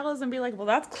some umbrellas and be like, well,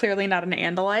 that's clearly not an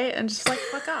Andalite, and just like,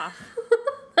 fuck off.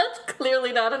 That's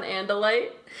clearly not an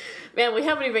Andalite. Man, we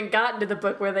haven't even gotten to the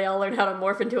book where they all learn how to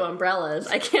morph into umbrellas.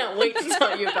 I can't wait to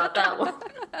tell you about that one.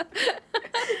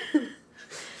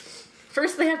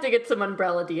 First, they have to get some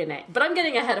umbrella DNA. But I'm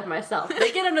getting ahead of myself.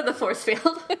 They get into the force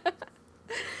field.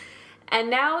 And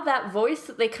now that voice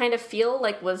that they kind of feel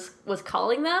like was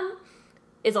calling them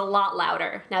is a lot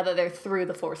louder now that they're through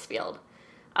the force field.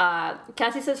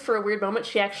 Cassie says for a weird moment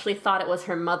she actually thought it was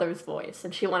her mother's voice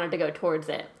and she wanted to go towards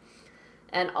it.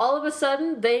 And all of a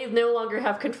sudden, they no longer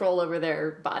have control over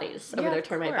their bodies, over Yeah, their of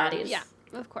termite course. bodies. Yeah,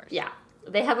 of course. Yeah.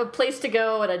 They have a place to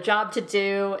go and a job to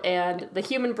do, and the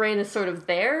human brain is sort of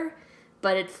there,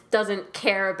 but it doesn't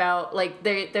care about, like,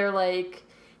 they're like,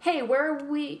 hey, where are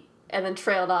we? And then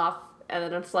trailed off, and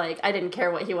then it's like, I didn't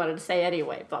care what he wanted to say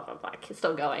anyway, blah, blah, blah. It's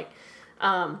still going.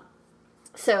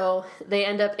 So they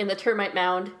end up in the termite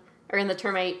mound, or in the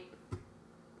termite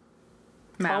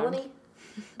Mound. colony?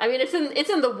 I mean, it's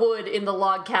in the wood in the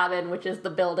log cabin, which is the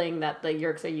building that the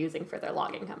Yerks are using for their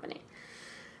logging company.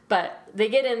 But they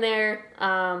get in there.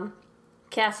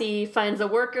 Cassie finds a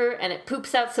worker, and it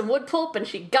poops out some wood pulp, and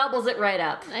she gobbles it right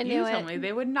up. I You knew told it. me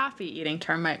they would not be eating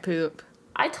termite poop.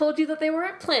 I told you that they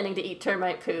weren't planning to eat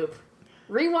termite poop.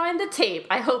 Rewind the tape.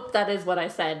 I hope that is what I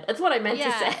said. That's what I meant to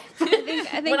Yeah. say. I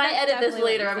think When I that's edit this definitely what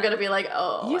later, you I'm said. going to be like,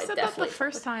 oh, You I said that the definitely...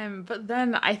 first time, but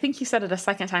then I think you said it a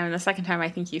second time, and the second time I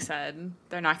think you said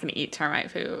they're not going to eat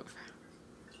termite poop.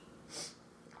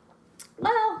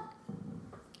 Well,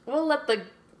 we'll let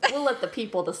the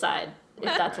people decide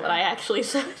if that's what I actually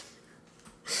said.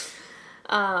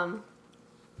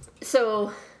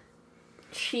 So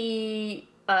she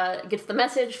gets the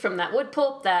message from that wood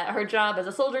pulp that her job as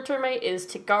a soldier termite is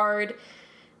to guard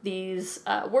these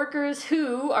workers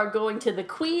who are going to the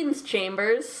queen's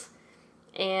chambers,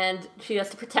 and she has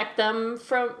to protect them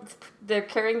from... They're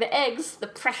carrying the eggs, the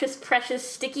precious, precious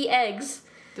sticky eggs,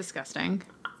 Disgusting.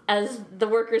 as the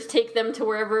workers take them to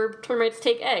wherever termites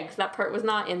take eggs. That part was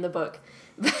not in the book.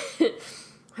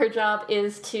 Her job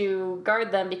is to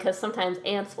guard them because sometimes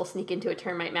ants will sneak into a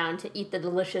termite mound to eat the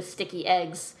delicious sticky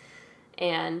eggs,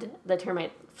 and the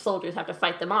termite soldiers have to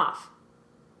fight them off.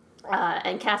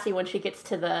 And Cassie, when she gets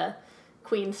to the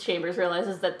queen's chambers,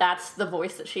 realizes that that's the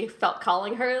voice that she felt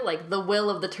calling her. Like, the will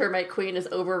of the termite queen is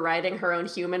overriding her own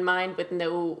human mind with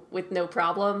no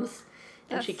problems,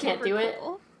 and That's she can't super do it.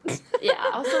 cool.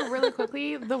 Yeah. Also, really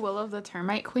quickly, the Will of the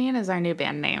Termite Queen is our new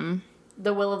band name.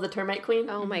 The will of the termite queen.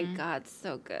 Oh my god,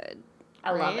 so good.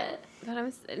 I love right? it.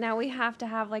 But now we have to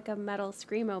have like a metal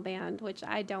screamo band, which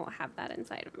I don't have that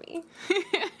inside of me.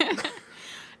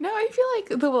 No, I feel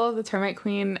like the Will of the Termite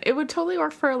Queen, it would totally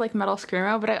work for like metal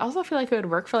screamo, but I also feel like it would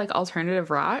work for like alternative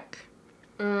rock.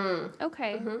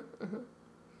 Okay. And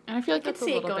I feel like could that's a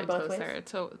see it little going bit both closer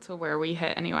to where we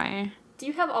hit anyway. Do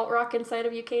you have alt rock inside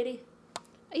of you, Katie?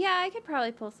 Yeah, I could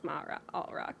probably pull some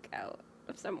alt rock out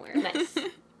of somewhere. Nice.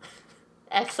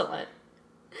 Excellent.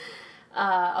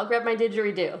 I'll grab my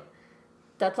didgeridoo.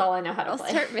 That's all I know how to I'll play.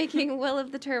 start making Will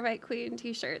of the Termite Queen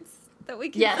t-shirts that we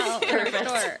can Yes, sell in our perfect.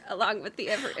 store, along with the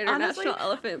International Honestly,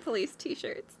 Elephant Police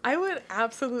t-shirts. I would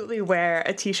absolutely wear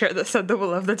a t-shirt that said the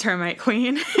Will of the Termite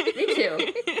Queen. Me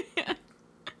too.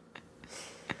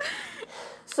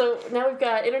 So now we've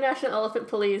got International Elephant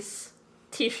Police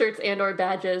t-shirts and or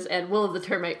badges and Will of the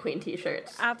Termite Queen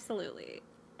t-shirts. Absolutely.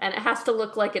 And it has to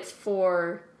look like it's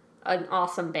for an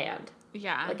awesome band.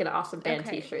 Yeah. Like an awesome band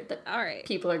Okay. t-shirt that All right.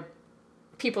 people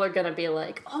are gonna be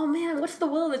like, oh man, what's the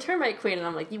Will of the Termite Queen? And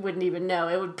I'm like, you wouldn't even know.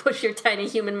 It would push your tiny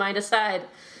human mind aside.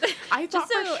 I thought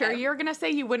Just for so- sure you were going to say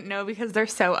you wouldn't know because they're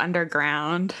so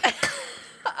underground.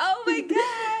 Oh my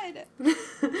god!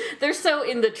 They're so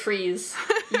in the trees,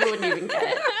 you wouldn't even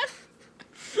get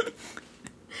it.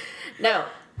 No.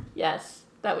 Yes,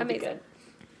 that would be Amazing. good.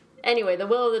 Anyway, the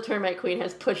Will of the Termite Queen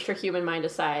has pushed her human mind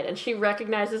aside, and she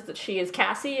recognizes that she is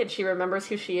Cassie, and she remembers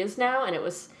who she is now,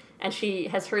 and she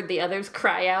has heard the others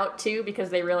cry out too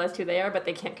because they realized who they are, but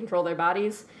they can't control their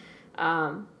bodies.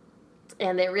 And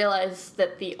they realize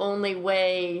that the only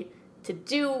way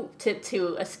to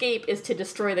escape is to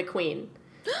destroy the queen.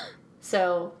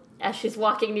 So as she's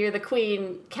walking near the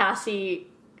queen, Cassie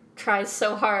tries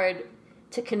so hard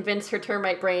to convince her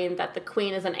termite brain that the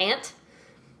queen is an ant,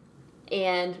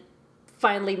 and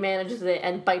finally manages it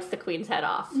and bites the queen's head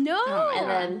off. No. And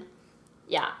then,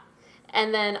 yeah.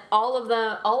 And then all of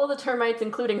the termites,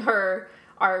 including her,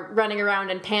 are running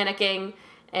around and panicking,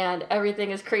 and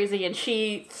everything is crazy. And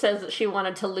she says that she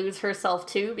wanted to lose herself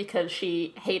too because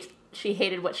she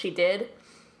hated what she did,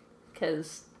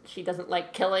 because she doesn't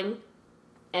like killing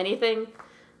anything.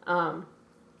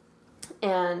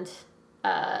 And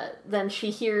then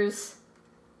she hears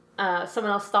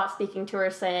someone else thought speaking to her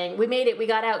saying, "We made it, we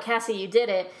got out, Cassie, you did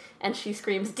it." And she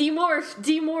screams, "Demorph,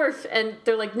 demorph." And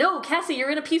they're like, "No, Cassie,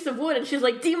 you're in a piece of wood." And she's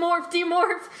like, "Demorph,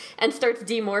 demorph," and starts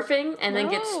demorphing, and then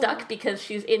gets No. stuck because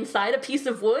she's inside a piece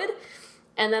of wood.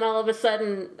 And then all of a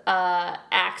sudden,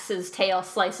 Axe's tail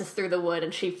slices through the wood,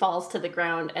 and she falls to the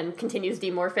ground and continues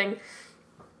demorphing.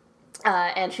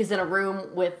 And she's in a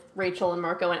room with Rachel and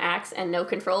Marco and Axe and no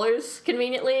controllers,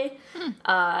 conveniently.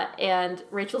 And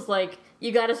Rachel's like,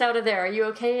 "You got us out of there. Are you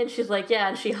okay?" And she's like, "Yeah."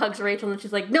 And she hugs Rachel and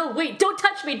she's like, "No, wait, don't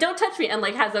touch me, don't touch me." And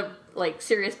like has a like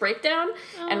serious breakdown.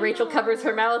 And Rachel covers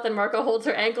her mouth and Marco holds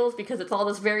her ankles because it's all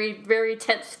this very, very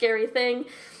tense, scary thing.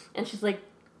 And she's like,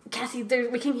 "Cassie,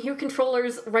 we can hear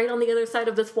controllers right on the other side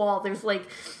of this wall. There's like,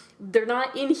 they're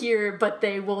not in here, but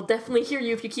they will definitely hear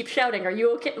you if you keep shouting. Are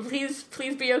you okay?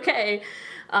 Please be okay."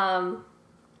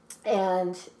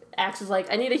 And Axe is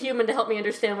like, "I need a human to help me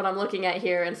understand what I'm looking at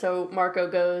here." And so Marco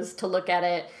goes to look at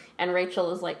it, and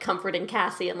Rachel is like comforting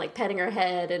Cassie and like petting her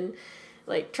head and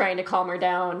like trying to calm her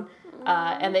down.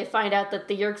 And they find out that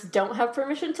the Yeerks don't have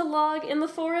permission to log in the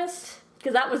forest,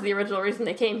 because that was the original reason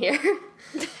they came here,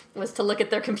 was to look at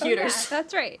their Oh, yeah, computers.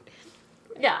 that's right.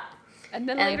 Yeah. And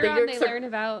then And later the on, they Yeerks are- learn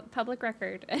about public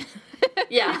record.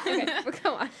 Yeah. Okay, but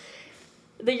go on.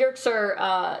 The Yeerks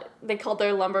are, they called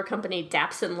their lumber company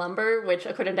Dapson Lumber, which,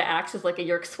 according to Axe, is like a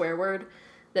Yeerk swear word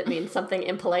that means something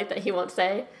impolite that he won't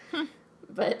say.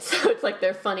 But, so it's like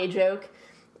their funny joke.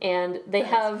 And they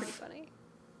That's have, pretty funny.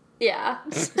 yeah,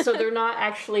 so they're not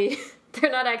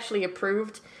actually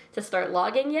approved to start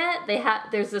logging yet.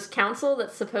 There's this council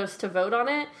that's supposed to vote on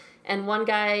it, and one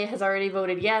guy has already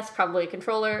voted yes, probably a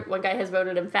controller. One guy has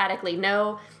voted emphatically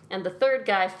no, and the third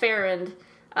guy, Farrand,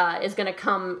 is going to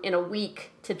come in a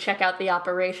week to check out the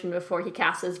operation before he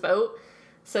casts his vote.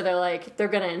 So they're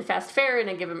going to infest Farrand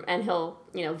and give him, and he'll,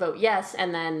 vote yes,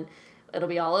 and then it'll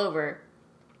be all over.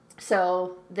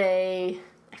 So I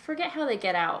forget how they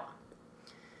get out,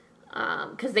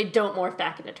 because they don't morph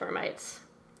back into termites.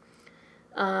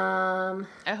 I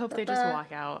hope they just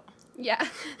walk out. Yeah.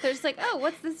 They're just like, "Oh,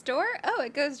 what's this door? Oh,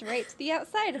 it goes right to the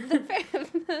outside of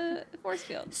the force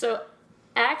field." So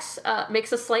Axe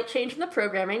makes a slight change in the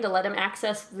programming to let him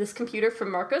access this computer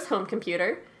from Marco's home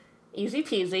computer. Easy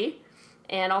peasy.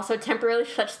 And also temporarily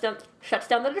shuts down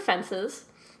the defenses.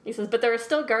 He says, "But there are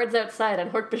still guards outside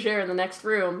and Hork-Bajir in the next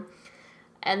room."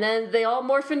 And then they all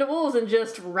morph into wolves and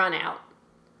just run out.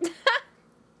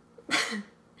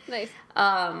 Nice.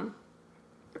 I'm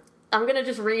going to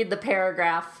just read the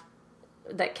paragraph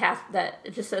that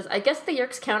it just says, "I guess the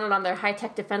Yeerks counted on their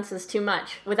high-tech defenses too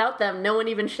much. Without them, no one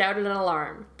even shouted an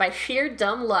alarm. By sheer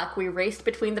dumb luck, we raced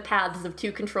between the paths of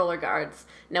two controller guards.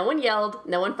 No one yelled,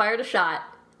 no one fired a shot.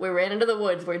 We ran into the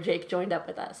woods where Jake joined up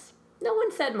with us. No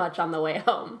one said much on the way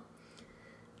home."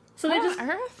 So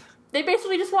Earth? they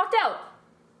basically just walked out.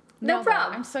 No but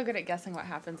problem. I'm so good at guessing what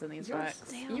happens in these books.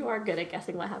 Damn. You are good at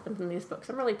guessing what happens in these books.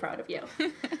 I'm really proud of you.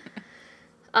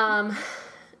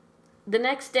 The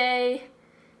next day,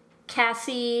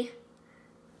 Cassie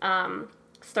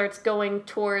starts going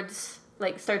towards,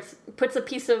 puts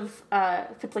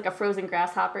like a frozen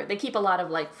grasshopper. They keep a lot of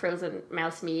like frozen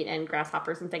mouse meat and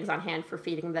grasshoppers and things on hand for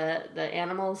feeding the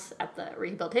animals at the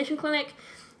rehabilitation clinic,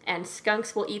 and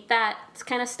skunks will eat that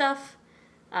kind of stuff,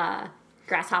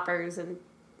 grasshoppers and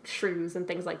shrews and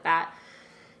things like that.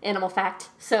 Animal fact.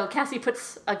 So Cassie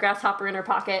puts a grasshopper in her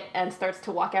pocket and starts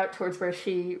to walk out towards where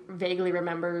she vaguely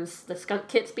remembers the skunk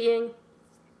kits being.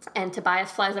 And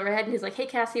Tobias flies overhead and he's like, "Hey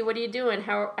Cassie, what are you doing?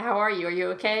 How are you? Are you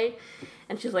okay?"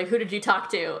 And she's like, "Who did you talk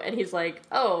to?" And he's like,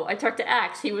 "Oh, I talked to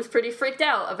Axe. He was pretty freaked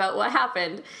out about what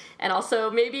happened. And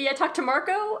also maybe I talked to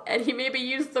Marco and he maybe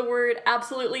used the word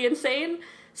absolutely insane.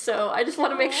 So I just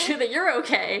want to make sure that you're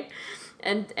okay."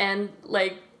 And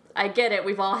like, I get it.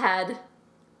 We've all had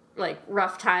like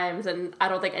rough times and I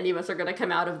don't think any of us are going to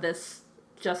come out of this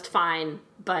just fine,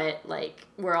 but like,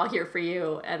 we're all here for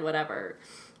you and whatever.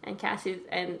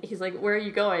 And he's like, "Where are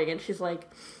you going?" And she's like,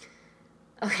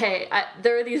 "Okay,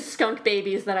 there are these skunk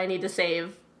babies that I need to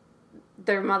save.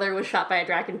 Their mother was shot by a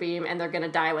dragon beam and they're gonna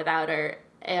die without her."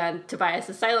 And Tobias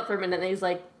is silent for a minute and he's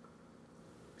like,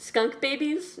 "Skunk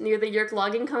babies near the Yerk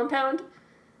logging compound?"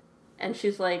 And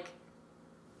she's like,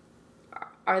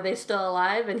 "Are they still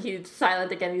alive?" And he's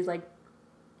silent again. He's like,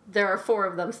 "There are 4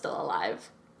 of them still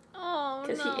alive." Oh,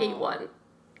 Because he ate one.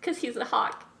 Because he's a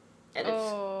hawk. And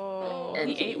And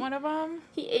he ate one of them?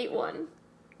 He ate one.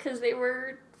 Because they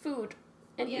were food.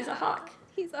 And he's a hawk.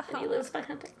 He's a hawk. And he lives by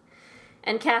hunting.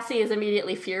 And Cassie is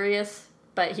immediately furious,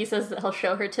 but he says that he'll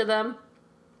show her to them.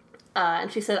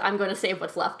 And she said, "I'm going to save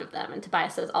what's left of them." And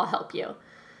Tobias says, "I'll help you."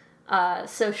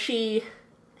 So he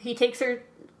takes her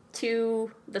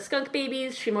to the skunk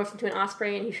babies. She morphs into an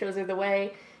osprey and he shows her the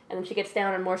way. And then she gets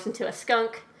down and morphs into a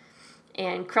skunk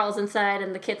and crawls inside,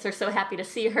 and the kits are so happy to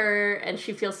see her, and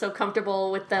she feels so comfortable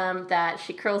with them that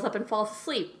she curls up and falls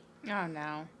asleep. Oh,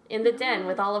 no. In the den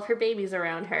with all of her babies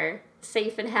around her,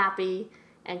 safe and happy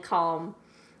and calm.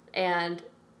 And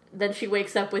then she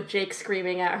wakes up with Jake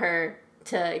screaming at her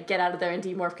to get out of there and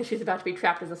demorph because she's about to be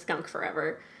trapped as a skunk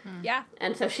forever. Yeah.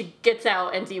 And so she gets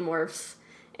out and demorphs,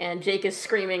 and Jake is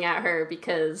screaming at her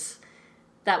because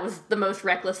that was the most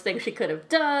reckless thing she could have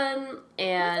done,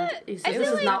 and he says, This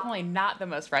is definitely not the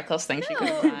most reckless thing she could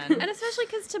have done. And especially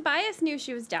because Tobias knew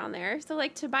she was down there. So,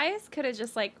 like, Tobias could have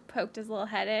just, like, poked his little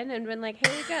head in and been like,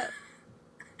 "Hey, wake up."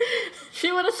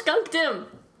 She would have skunked him,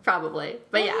 probably.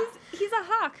 But Well, yeah, he's a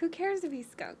hawk. Who cares if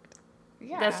he's skunked?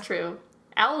 Yeah. that's true.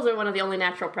 Owls are one of the only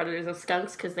natural predators of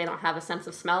skunks because they don't have a sense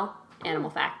of smell.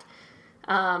 Animal fact.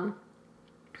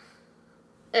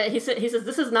 He says,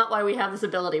 "This is not why we have this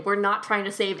ability. We're not trying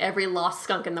to save every lost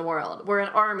skunk in the world. We're an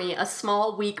army, a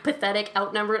small, weak, pathetic,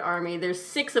 outnumbered army. There's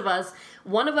 6 of us.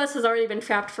 One of us has already been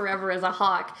trapped forever as a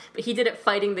hawk, but he did it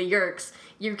fighting the Yerks.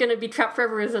 You're going to be trapped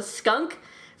forever as a skunk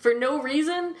for no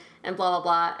reason?" And blah, blah,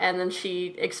 blah. And then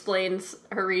she explains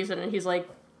her reason, and he's like,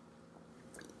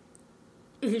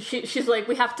 she's like,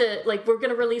 "We have to, like, we're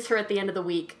going to release her at the end of the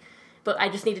week. But I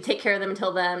just need to take care of them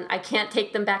until then. I can't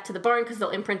take them back to the barn because they'll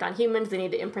imprint on humans. They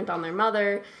need to imprint on their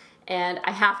mother. And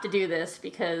I have to do this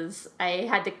because I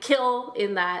had to kill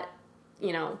in that,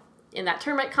 in that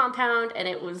termite compound. And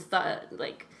it was,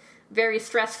 very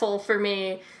stressful for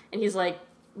me." And he's like,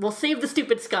 "We'll save the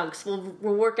stupid skunks. We'll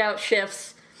work out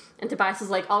shifts." And Tobias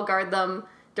is like, "I'll guard them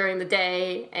during the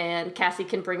day. And Cassie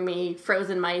can bring me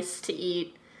frozen mice to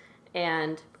eat.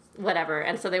 And whatever."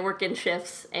 And so they work in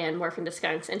shifts and morph into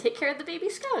skunks and take care of the baby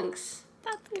skunks.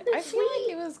 That's good. I feel like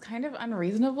it was kind of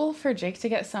unreasonable for Jake to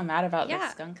get so mad about the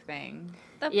skunk thing.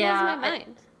 That blows my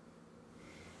mind.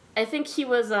 I think he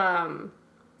was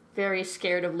very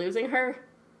scared of losing her,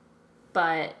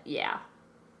 but yeah.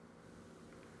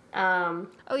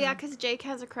 Oh yeah, because Jake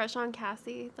has a crush on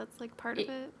Cassie. That's like part of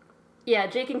it. Yeah,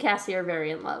 Jake and Cassie are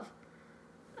very in love.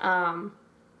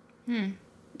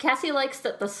 Cassie likes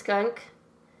that the skunk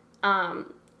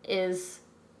is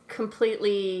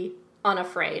completely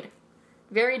unafraid.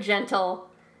 Very gentle,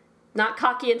 not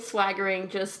cocky and swaggering,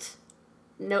 just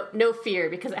no fear,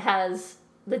 because it has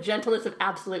the gentleness of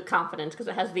absolute confidence, because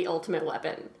it has the ultimate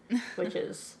weapon, which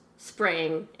is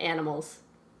spraying animals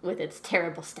with its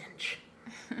terrible stench.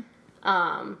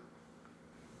 And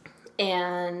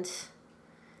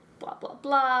blah, blah,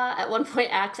 blah. At one point,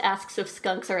 Axe asks if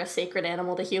skunks are a sacred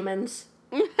animal to humans.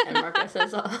 And Marco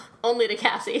says, only to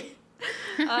Cassie.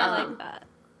 I like that.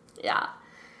 Yeah.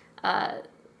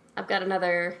 I've got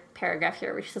another paragraph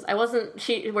here where she says,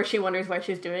 where she wonders why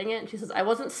she's doing it. And she says, "I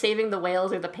wasn't saving the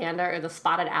whales or the panda or the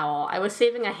spotted owl. I was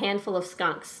saving a handful of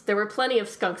skunks. There were plenty of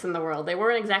skunks in the world. They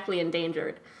weren't exactly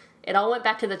endangered. It all went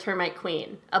back to the termite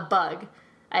queen. A bug.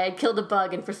 I had killed a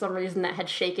bug, and for some reason that had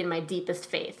shaken my deepest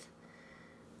faith.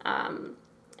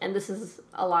 And this is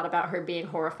a lot about her being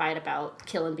horrified about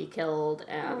kill and be killed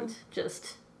and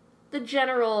just the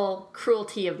general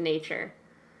cruelty of nature.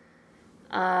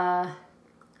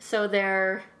 So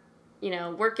they're,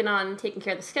 working on taking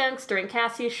care of the skunks. During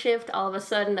Cassie's shift, all of a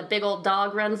sudden a big old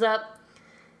dog runs up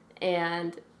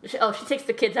and she takes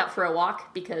the kids out for a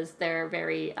walk because they're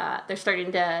they're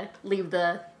starting to leave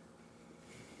the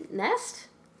nest.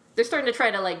 They're starting to try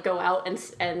to go out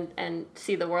and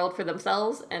see the world for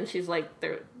themselves, and she's like,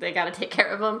 they got to take care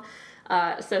of them.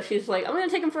 So she's like, I'm gonna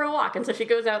take them for a walk, and so she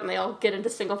goes out and they all get into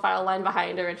single file line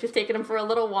behind her, and she's taking them for a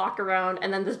little walk around,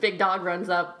 and then this big dog runs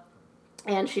up,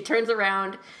 and she turns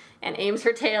around and aims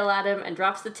her tail at him and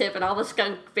drops the tip, and all the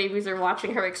skunk babies are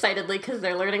watching her excitedly because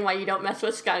they're learning why you don't mess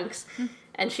with skunks.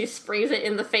 And she sprays it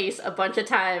in the face a bunch of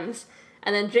times.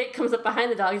 And then Jake comes up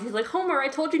behind the dogs. He's like, Homer, I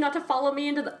told you not to follow me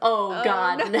into the... Oh,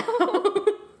 God, no.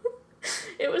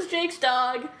 It was Jake's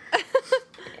dog.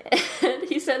 And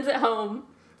he sends it home.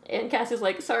 And Cassie's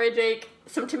like, sorry, Jake,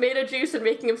 some tomato juice and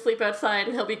making him sleep outside,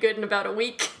 and he'll be good in about a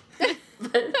week.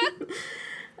 But,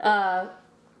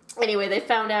 anyway, they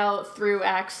found out through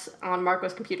Axe on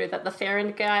Marco's computer that the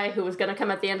Farron guy who was going to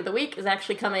come at the end of the week is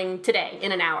actually coming today,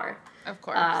 in an hour. Of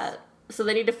course. So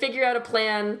they need to figure out a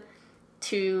plan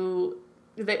to...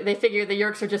 They figure the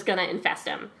Yeerks are just going to infest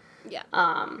him. Yeah.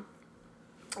 And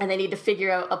they need to figure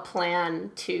out a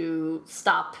plan to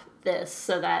stop this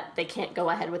so that they can't go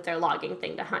ahead with their logging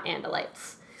thing to hunt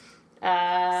Andalites.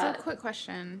 So, quick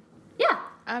question. Yeah.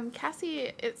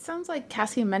 Cassie, it sounds like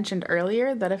Cassie mentioned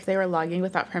earlier that if they were logging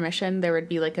without permission, there would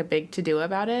be, a big to-do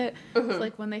about it. Mm-hmm. So,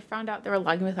 when they found out they were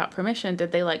logging without permission,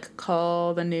 did they,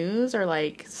 call the news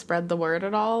or, spread the word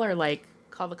at all or,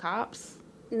 call the cops?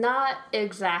 Not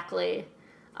exactly.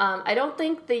 I don't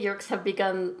think the Yeerks have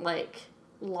begun,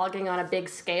 logging on a big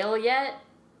scale yet.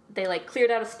 They, cleared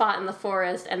out a spot in the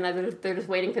forest, and they're just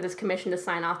waiting for this commission to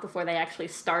sign off before they actually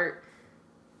start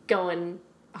going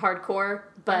hardcore.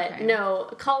 But, okay. No,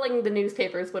 calling the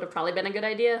newspapers would have probably been a good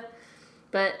idea.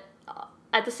 But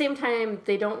at the same time,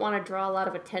 they don't want to draw a lot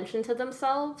of attention to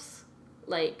themselves.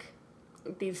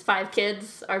 These 5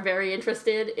 kids are very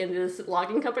interested in this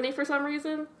logging company for some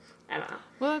reason. I don't know.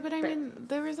 Well, but I mean,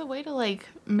 there was a way to,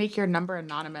 make your number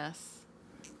anonymous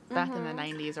back in the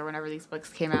 90s or whenever these books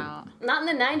came out. Not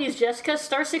in the 90s, Jessica.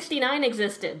 Star 69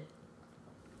 existed.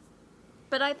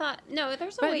 But I thought, no,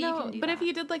 there's a way you can do but that. if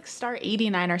you did, Star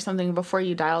 89 or something before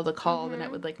you dialed a call, then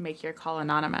it would, make your call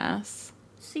anonymous.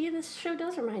 See, this show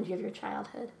does remind you of your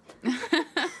childhood.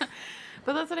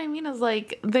 But that's what I mean is,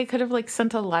 they could have,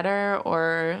 sent a letter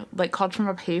or, called from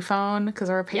a payphone, because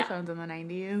there were payphones in the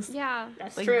 90s. Yeah.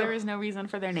 That's true. There was no reason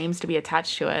for their names to be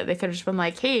attached to it. They could have just been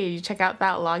like, hey, you check out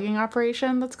that logging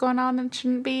operation that's going on and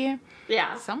shouldn't be?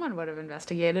 Yeah. Someone would have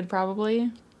investigated,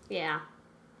 probably. Yeah.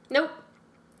 Nope.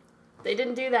 They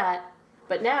didn't do that.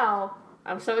 But now,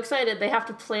 I'm so excited, they have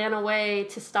to plan a way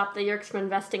to stop the Yeerks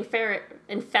from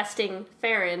infesting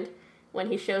Farron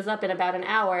when he shows up in about an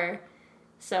hour.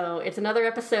 So it's another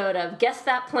episode of Guess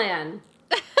That Plan.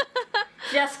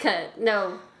 Jessica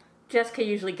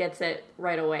usually gets it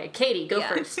right away. Katie, go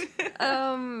first.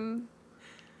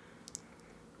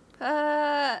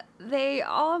 They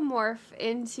all morph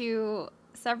into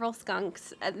several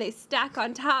skunks, and they stack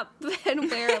on top and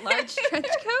wear a large trench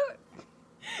coat.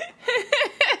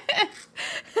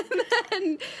 And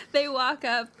then they walk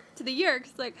up to the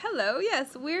Yeerks like, hello,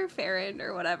 yes, we're Farron,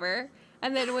 or whatever.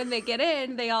 And then when they get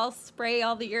in, they all spray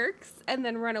all the Yeerks and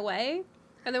then run away.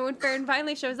 And then when Farron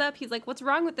finally shows up, he's like, what's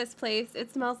wrong with this place?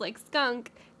 It smells like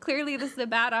skunk. Clearly this is a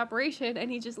bad operation. And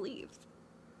he just leaves.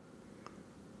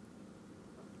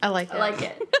 I like it. I like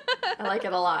it. I like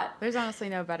it a lot. There's honestly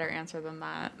no better answer than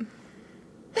that.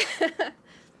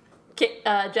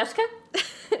 Jessica?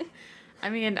 I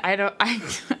mean, I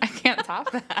can't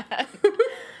top that.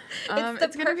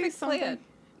 It's gonna be something. plan.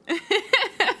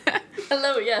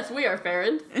 Hello, yes, we are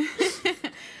Farron.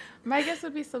 My guess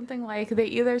would be something like they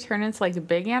either turn into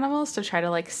big animals to try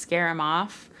to scare them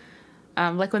off,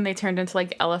 when they turned into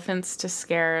elephants to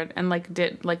scare and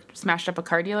did smashed up a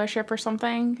car dealership or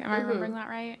something. Am I remembering that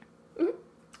right? Mm-hmm.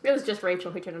 It was just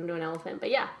Rachel who turned into an elephant, but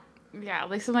yeah. Yeah,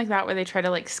 something like that where they try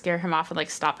to scare him off and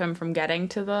stop him from getting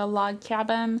to the log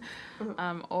cabin,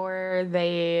 or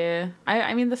they.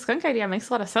 I mean, the skunk idea makes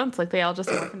a lot of sense. They all just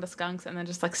morph into skunks and then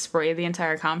just spray the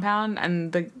entire compound,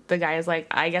 and the guy is like,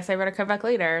 I guess I better come back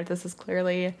later. This is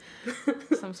clearly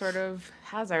some sort of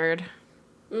hazard.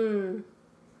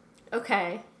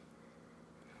 Okay.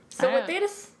 So what they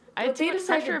decided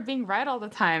pressure of being right all the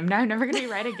time. Now I'm never gonna be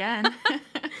right again.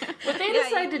 What they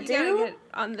decide to do gotta get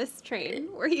on this train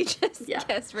where you just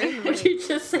guess randomly. Where you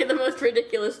just say the most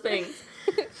ridiculous things.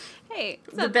 Hey, Okay.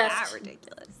 It's The not best- that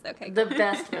ridiculous. Okay. The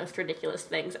best, most ridiculous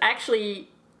things. Actually,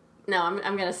 no, I'm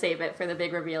going to save it for the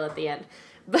big reveal at the end.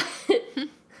 But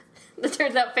it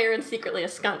turns out Farron's secretly a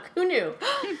skunk. Who knew?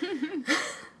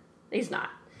 He's not.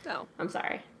 Oh, I'm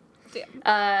sorry.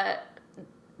 damn.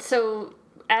 So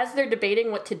as they're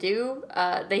debating what to do,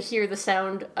 they hear the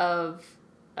sound of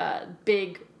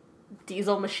big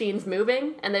diesel machines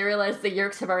moving, and they realize the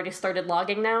Yeerks have already started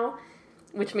logging now,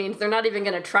 which means they're not even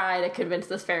going to try to convince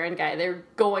this Farron guy. They're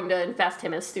going to infest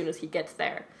him as soon as he gets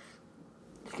there.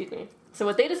 Excuse me. So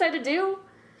what they decide to do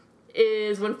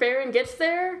is when Farron gets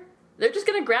there, they're just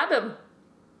going to grab him.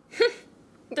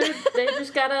 they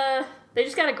just gotta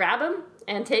grab him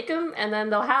and take him, and then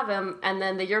they'll have him, and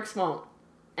then the Yeerks won't.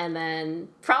 And then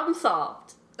problem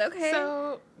solved. Okay.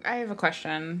 So I have a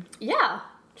question. Yeah.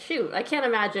 Shoot, I can't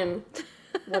imagine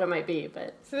what it might be,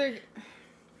 but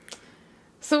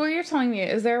So what you're telling me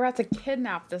is they're about to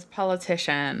kidnap this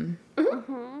politician.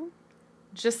 Mm-hmm.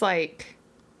 Just like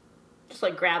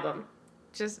grab him.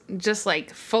 just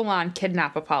like full on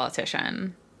kidnap a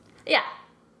politician. Yeah.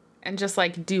 And just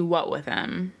like do what with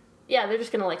him? Yeah, they're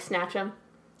just gonna snatch him.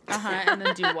 And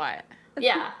then do what?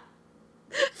 Yeah.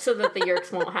 So that the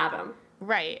Yeerks won't have him.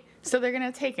 Right. So they're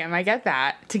gonna take him. I get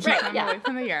that, to keep Right, him yeah. away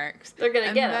from the Yeerks. They're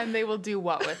gonna get And then him. they will do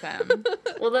what with him?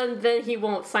 Well, then he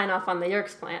won't sign off on the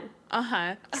Yeerks plan. So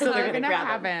they're they're gonna gonna grab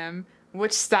have him,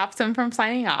 which stops him from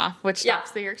signing off, which Yeah.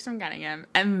 stops the Yeerks from getting him,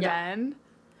 and Yeah. then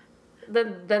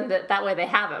That way they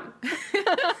have him.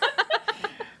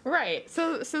 right.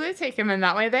 So they take him, and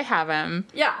that way they have him,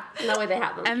 Yeah, and that way they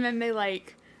have him. and then they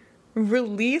like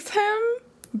release him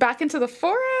back into the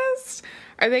forest.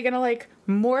 Are they gonna like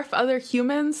morph other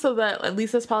humans so that at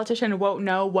least this politician won't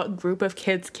know what group of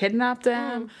kids kidnapped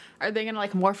him? Are they gonna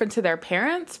like morph into their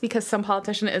parents because some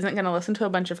politician isn't gonna listen to a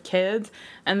bunch of kids,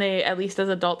 and they at least as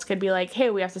adults could be like, hey,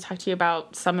 we have to talk to you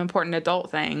about some important adult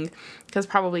thing, because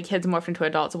probably kids morphed into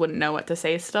adults wouldn't know what to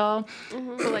say still.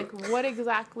 So like what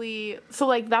exactly? So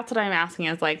like that's what I'm asking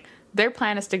is like their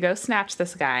plan is to go snatch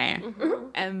this guy,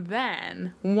 and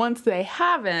then once they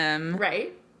have him,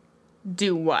 Right?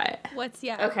 do what? What's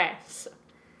Okay. So,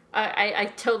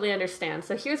 I totally understand.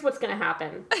 So here's what's gonna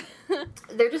happen.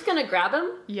 They're just gonna grab him,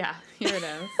 Yeah, here it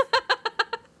is.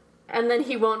 and then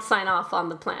he won't sign off on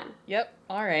the plan. Yep.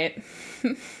 All right.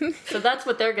 So that's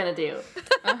what they're gonna do.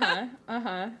 And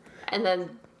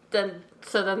then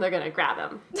they're gonna grab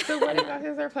him. So what exactly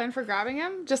is their plan for grabbing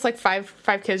him? Just like five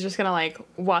kids just gonna like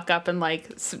walk up and like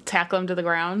tackle him to the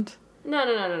ground? No.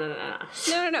 No.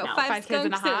 No, Five kids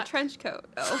in a skunks in a hat. trench coat.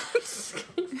 Oh.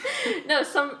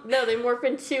 They morph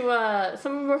into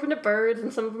some morph into birds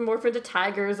and some of them morph into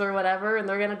tigers or whatever, and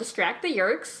they're gonna distract the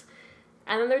Yeerks,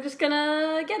 and then they're just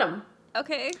gonna get them.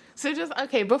 Okay. So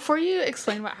before you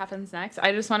explain what happens next,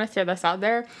 I just want to throw this out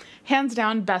there. Hands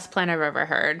down, best plan I've ever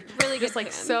heard. Really good Just like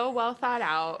plan. so well thought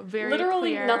out, very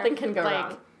Literally clear, nothing can go like,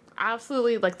 wrong.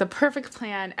 Absolutely, like the perfect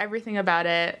plan, everything about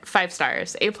it, 5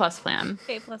 stars, A+ plan.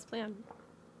 A+ plan.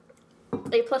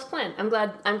 A+ plan. I'm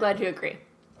glad you agree.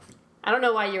 I don't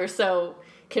know why you were so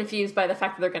confused by the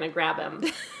fact that they're gonna grab him.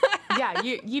 Yeah,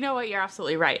 you know what? You're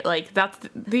absolutely right. Like that's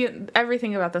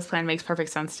everything about this plan makes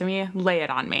perfect sense to me. Lay it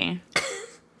on me.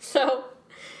 So,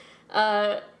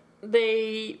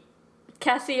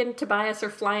 Cassie and Tobias are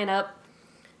flying up.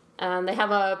 They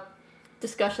have a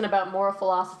discussion about moral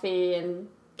philosophy and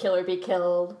kill or be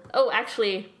killed. Oh,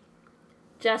 actually,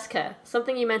 Jessica,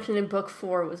 something you mentioned in book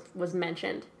 4 was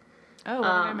mentioned. Oh, what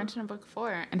did I mention in book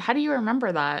 4? And how do you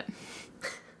remember that?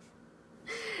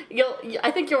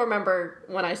 I think you'll remember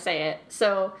when I say it.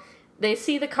 So they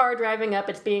see the car driving up.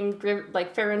 It's being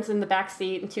like Farron's in the back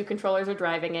seat and 2 controllers are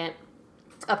driving it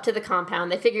up to the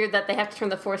compound. They figured that they have to turn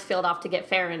the force field off to get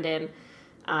Farron in,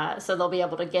 so they'll be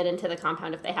able to get into the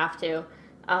compound if they have to.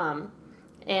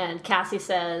 And Cassie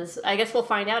says, "I guess we'll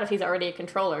find out if he's already a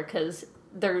controller because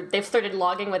they've started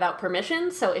logging without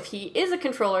permission. So if he is a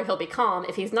controller, he'll be calm.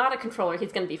 If he's not a controller,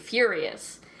 he's going to be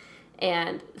furious."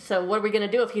 And so what are we going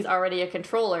to do if he's already a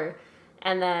controller?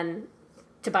 And then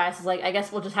Tobias is like, I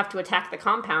guess we'll just have to attack the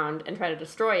compound and try to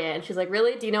destroy it. And she's like,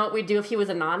 really? Do you know what we'd do if he was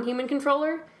a non-human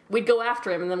controller? We'd go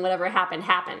after him, and then whatever happened.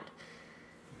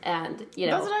 And, That's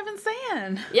what I've been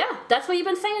saying. Yeah, that's what you've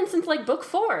been saying since, book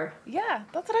 4. Yeah,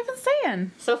 that's what I've been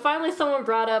saying. So finally someone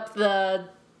brought up the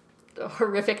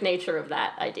horrific nature of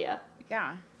that idea.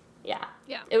 Yeah. Yeah.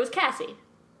 Yeah. It was Cassie.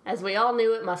 As we all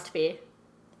knew it must be.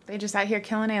 They just out here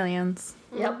killing aliens.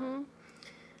 Yep.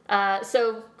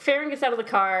 So Farron gets out of the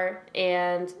car,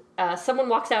 and someone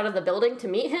walks out of the building to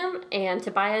meet him, and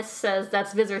Tobias says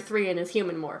that's Visor 3 in his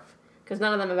human morph. Because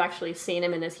none of them have actually seen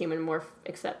him in his human morph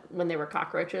except when they were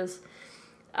cockroaches.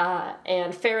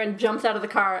 And Farron jumps out of the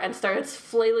car and starts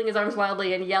flailing his arms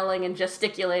wildly and yelling and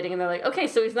gesticulating, and they're like, okay,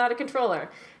 so he's not a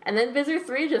controller. And then Visser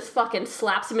 3 just fucking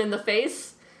slaps him in the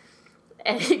face,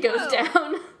 and he goes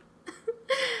down.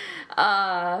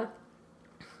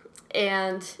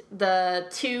 And the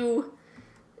two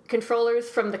controllers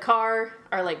from the car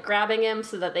are like grabbing him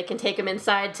so that they can take him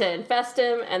inside to infest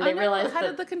him, and they realize how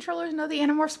did the controllers know the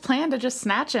Animorphs' plan to just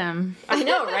snatch him? I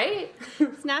know, right?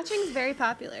 Snatching's very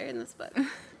popular in this book.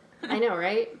 I know,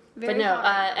 right? Very but no,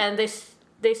 hard. and they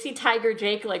see Tiger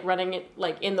Jake like running it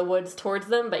like in the woods towards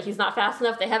them, but he's not fast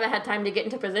enough. They haven't had time to get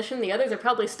into position. The others are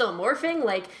probably still morphing.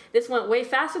 Like, this went way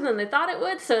faster than they thought it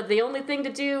would, so the only thing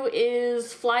to do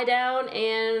is fly down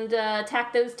and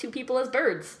attack those two people as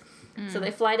birds. So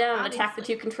they fly down and attack the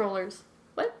two controllers.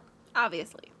 What?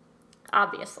 Obviously.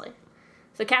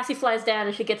 So Cassie flies down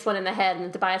and she gets one in the head,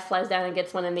 and Tobias flies down and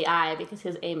gets one in the eye because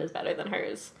his aim is better than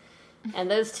hers. And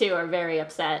those two are very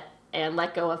upset and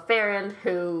let go of Farron,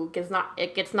 who gets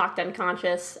knocked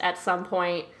unconscious at some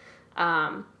point.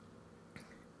 And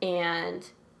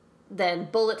then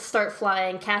bullets start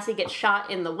flying. Cassie gets shot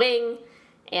in the wing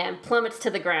and plummets to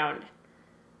the ground.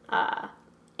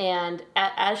 And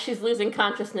as she's losing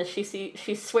consciousness, she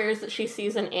swears that she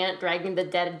sees an ant dragging the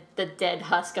dead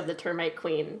husk of the termite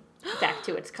queen back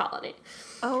to its colony.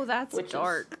 Oh, that's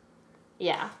dark.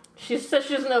 Yeah. She says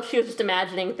she doesn't know if she was just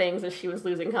imagining things as she was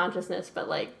losing consciousness, but,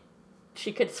 like,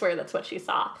 she could swear that's what she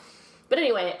saw. But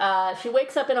anyway, she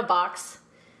wakes up in a box,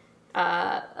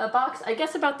 I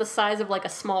guess about the size of, like, a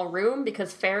small room,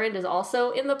 because Farron is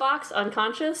also in the box,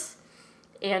 unconscious.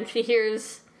 And she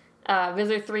hears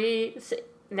Visser 3...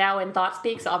 now in thought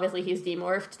speak, so obviously he's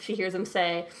demorphed. She hears him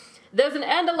say, "There's an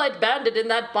Andalite bandit in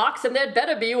that box, and there'd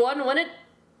better be one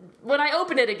when I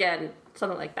open it again."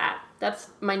 Something like that. That's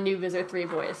my new Visser 3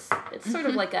 voice. It's sort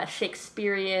of like a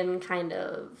Shakespearean kind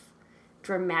of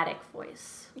dramatic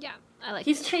voice. Yeah, I like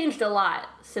He's changed a lot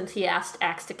since he asked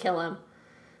Axe to kill him.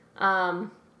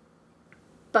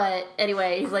 But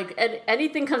anyway, he's like,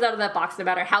 anything comes out of that box, no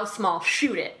matter how small,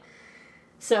 shoot it.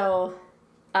 So,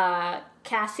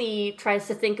 Cassie tries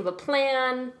to think of a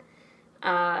plan,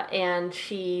 and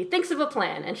she thinks of a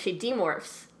plan, and she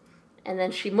demorphs. And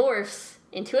then she morphs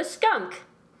into a skunk.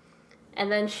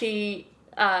 And then she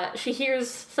hears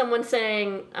someone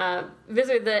saying,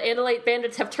 Visser, the Andalite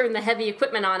bandits have turned the heavy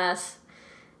equipment on us,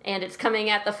 and it's coming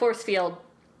at the force field.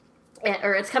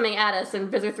 Or it's coming at us, and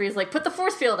Visser 3 is like, put the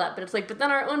force field up. And it's like, but then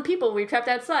our own people, we trapped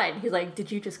outside. He's like,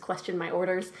 did you just question my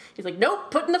orders? He's like, nope,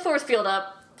 putting the force field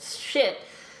up. Shit.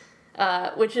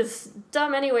 Which is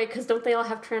dumb anyway, because don't they all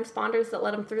have transponders that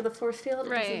let them through the force field?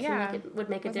 Right, It yeah. would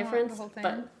make a Wasn't that difference. the whole thing?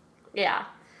 But, yeah.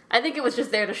 I think it was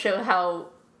just there to show how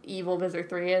evil Visser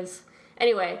 3 is.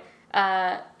 Anyway,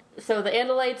 so the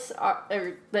Andalites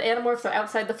the Animorphs are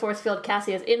outside the force field.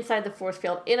 Cassie is inside the force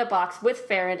field in a box with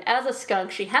Farron as a skunk.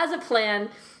 She has a plan.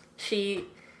 She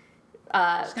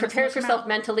prepares herself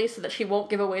mentally so that she won't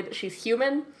give away that she's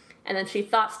human. And then she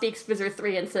thought speaks Visser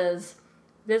 3 and says,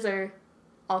 Visser,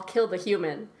 I'll kill the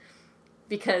human.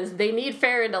 Because they need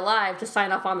Farron alive to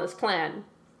sign off on this plan.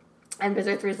 And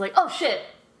Visser 3 is like, oh shit!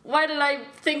 Why did I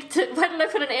put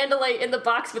an Andalite in the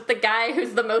box with the guy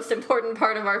who's the most important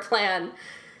part of our plan?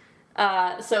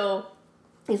 So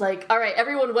he's like, all right,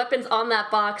 everyone weapons on that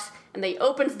box, and they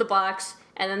opens the box,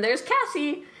 and then there's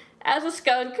Cassie as a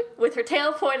skunk with her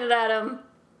tail pointed at him,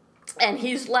 and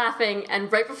he's laughing,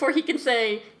 and right before he can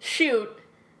say, shoot,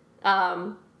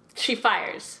 she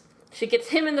fires. She gets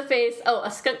him in the face. Oh, a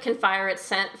skunk can fire its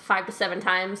scent 5 to 7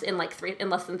 times in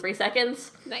less than 3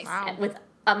 seconds. Nice. Wow. With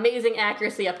amazing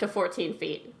accuracy up to 14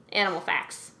 feet. Animal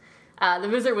facts. The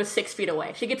Visser was 6 feet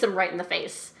away. She gets him right in the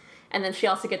face. And then she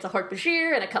also gets a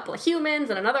Hork-Bajir and a couple of humans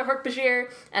and another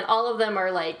Hork-Bajir, and all of them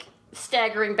are, like,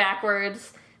 staggering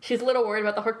backwards. She's a little worried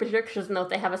about the Hork-Bajir because she doesn't know if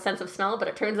they have a sense of smell, but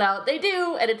it turns out they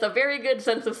do, and it's a very good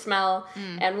sense of smell.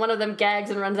 And one of them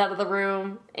gags and runs out of the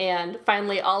room, and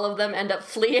finally all of them end up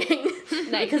fleeing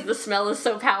because the smell is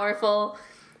so powerful.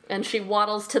 And she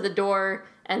waddles to the door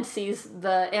and sees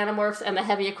the Animorphs and the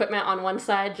heavy equipment on one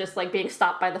side just, like, being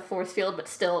stopped by the force field, but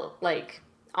still, like,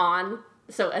 on.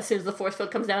 So as soon as the force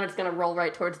field comes down, it's going to roll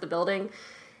right towards the building.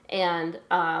 And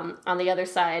on the other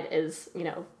side is,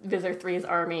 Visser 3's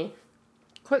army.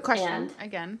 Quick question, And-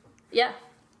 again. Yeah.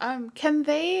 Can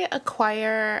they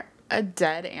acquire a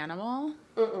dead animal?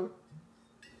 Mm-mm.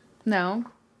 No?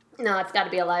 No, it's got to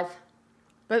be alive.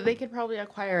 But they could probably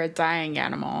acquire a dying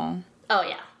animal. Oh,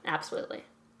 yeah. Absolutely.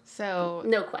 So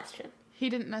No question. he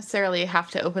didn't necessarily have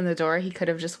to open the door. He could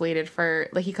have just waited for,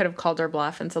 like, he could have called her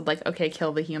bluff and said, like, okay,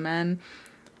 kill the human.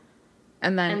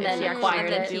 And then And if then he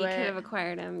acquired actually it. did He do could have it,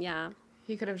 acquired him, yeah.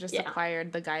 He could have just Yeah.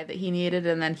 acquired the guy that he needed,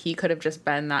 and then he could have just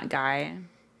been that guy.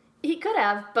 He could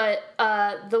have, but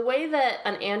the way that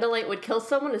an Andalite would kill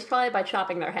someone is probably by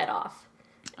chopping their head off.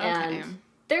 Okay. And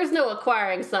there's no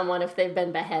acquiring someone if they've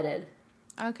been beheaded.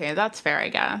 Okay, that's fair, I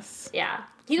guess. Yeah.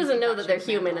 He doesn't know that they're she's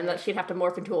human and Andalite. that she'd have to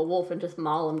morph into a wolf and just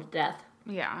maul them to death.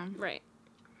 Yeah. Right.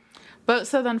 But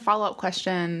so then follow-up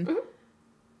question.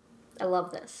 I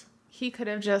love this. He could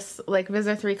have just, like,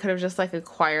 Visor 3 could have just, like,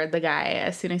 acquired the guy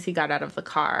as soon as he got out of the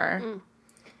car.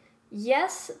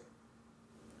 Yes.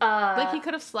 Like, he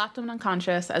could have slapped him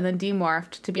unconscious and then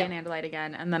demorphed to be Yeah. an Andalite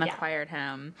again and then Yeah. acquired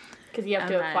him. Because you have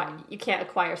And to acquire. then- You can't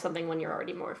acquire something when you're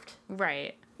already morphed.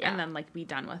 Right. Yeah. And then, like, be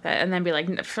done with it. And then be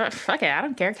like, fuck it, I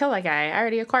don't care, kill that guy. I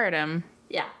already acquired him.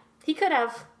 Yeah. He could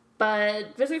have,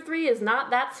 but Visor 3 is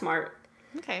not that smart.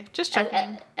 Okay, just As,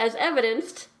 checking. as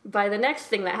evidenced by the next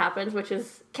thing that happens, which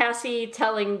is Cassie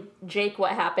telling Jake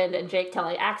what happened and Jake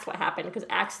telling Axe what happened, because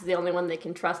Axe is the only one they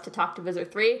can trust to talk to Visor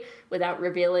 3 without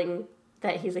revealing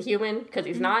that he's a human, because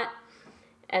he's not.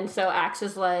 And so Axe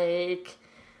is like,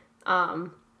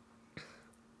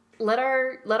 let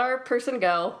our person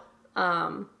go.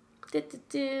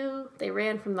 They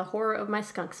ran from the horror of my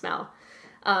skunk smell.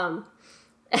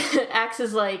 Axe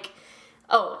is like,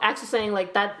 Axe is saying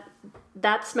like that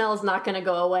smell is not going to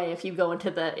go away if you go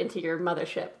into your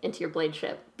mothership, into your blade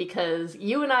ship, because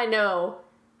you and I know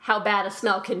how bad a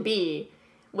smell can be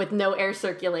with no air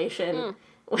circulation.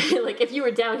 Like if you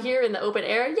were down here in the open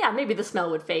air, yeah, maybe the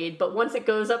smell would fade, but once it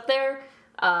goes up there,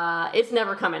 it's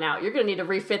never coming out. You're going to need to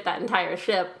refit that entire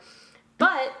ship.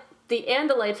 But the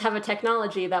Andalites have a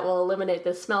technology that will eliminate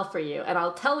this smell for you, and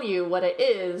I'll tell you what it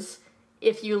is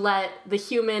if you let the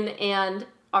human and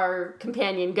our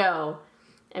companion go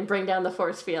and bring down the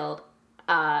force field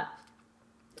and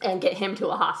get him to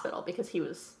a hospital, because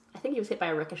I think he was hit by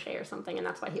a ricochet or something, and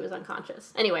that's why he was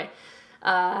unconscious. Anyway,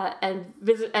 and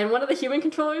one of the human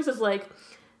controllers is like,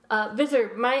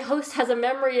 Visor, my host has a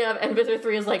memory of, and Visor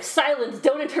 3 is like, silence,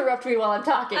 don't interrupt me while I'm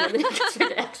talking. And then he gets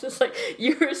to X, it's like,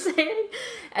 you were saying?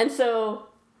 And so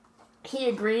he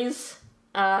agrees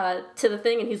to the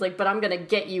thing, and he's like, but I'm going to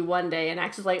get you one day. And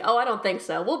Axe is like, oh, I don't think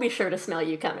so. We'll be sure to smell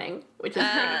you coming, which is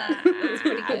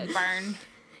pretty good. Burn.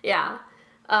 Yeah.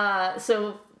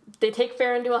 So they take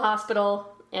Farron to a hospital,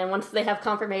 and once they have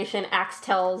confirmation, Axe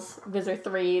tells Visor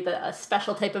 3 that a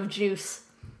special type of juice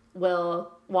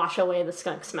will wash away the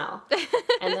skunk smell.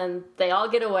 And then they all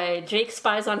get away. Jake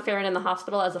spies on Farron in the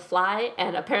hospital as a fly,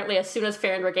 and apparently as soon as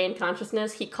Farron regained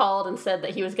consciousness, he called and said that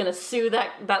he was going to sue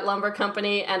that lumber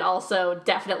company, and also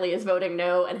definitely is voting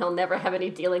no, and he'll never have any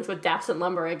dealings with Dapson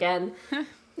Lumber again.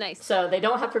 Nice. So they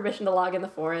don't have permission to log in the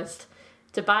forest.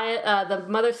 The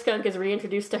mother skunk is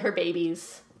reintroduced to her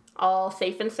babies, all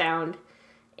safe and sound,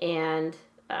 and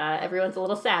everyone's a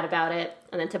little sad about it.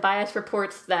 And then Tobias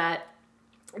reports that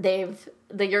the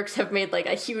Yeerks have made like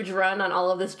a huge run on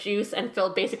all of this juice and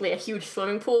filled basically a huge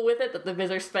swimming pool with it that the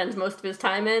Visor spends most of his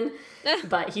time in,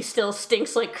 but he still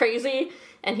stinks like crazy,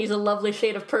 and he's a lovely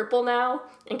shade of purple now.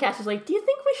 And Cassie's like, do you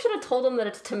think we should have told him that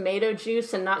it's tomato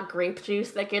juice and not grape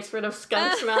juice that gets rid of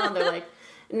skunk smell? And they're like,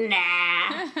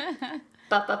 nah.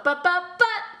 But,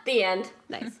 the end.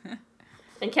 Nice.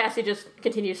 And Cassie just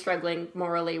continues struggling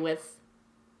morally with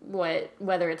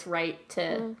whether it's right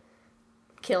to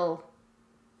kill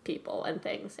people and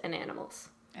things and animals.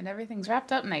 And everything's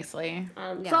wrapped up nicely.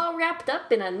 It's all wrapped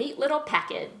up in a neat little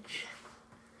package.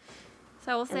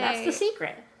 So I will And that's the say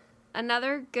secret.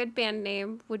 another good band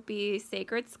name would be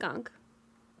Sacred Skunk.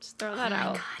 Just throw that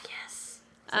out. God, yes.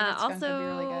 Sacred Skunk would be Also,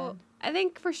 really good. I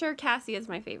think for sure Cassie is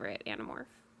my favorite Animorph.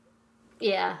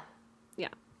 Yeah. Yeah.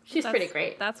 She's That's- pretty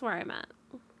great. That's where I'm at.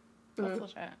 That's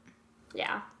legit.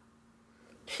 Yeah.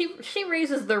 She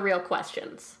raises the real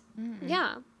questions.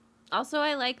 Yeah. Also,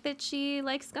 I like that she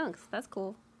likes skunks. That's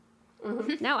cool.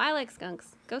 Now I like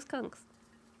skunks. Go skunks.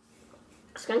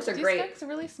 Skunks are Do great. skunks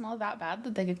really smell that bad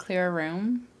that they could clear a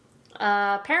room?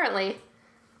 Apparently.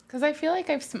 Because I feel like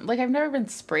I've never been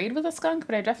sprayed with a skunk,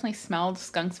 but I definitely smelled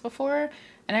skunks before,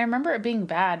 and I remember it being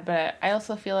bad. But I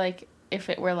also feel like if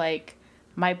it were like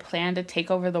my plan to take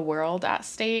over the world at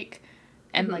stake,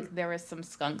 and like there was some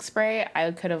skunk spray,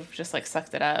 I could have just like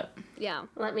sucked it up. Yeah.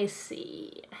 Let me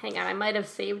see. Hang on, I might have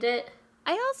saved it.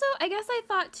 I guess I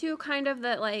thought too kind of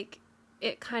that like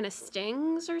it kind of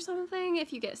stings or something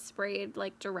if you get sprayed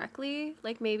like directly.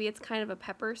 Like maybe it's kind of a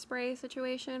pepper spray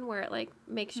situation where it like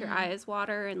makes your eyes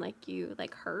water and like you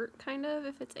like hurt kind of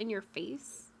if it's in your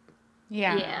face.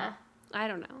 Yeah. Yeah. I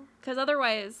don't know. Because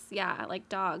otherwise, yeah, like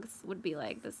dogs would be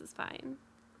like, this is fine.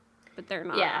 But they're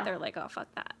not. Yeah. They're like, oh, fuck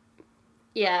that.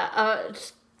 Yeah,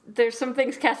 there's some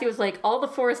things Cassie was like, all the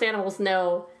forest animals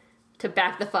know to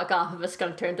back the fuck off if a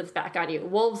skunk turns its back on you.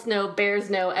 Wolves know, bears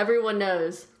know, everyone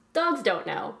knows. Dogs don't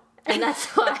know. And that's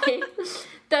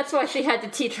why she had to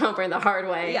teach Homer the hard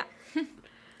way. Yeah.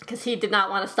 Because he did not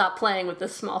want to stop playing with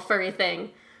this small furry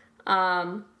thing.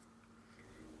 But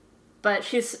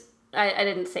I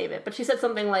didn't save it, but she said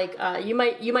something like, you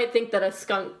might think that a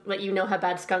skunk, that you know how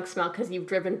bad skunks smell because you've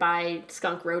driven by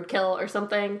skunk roadkill or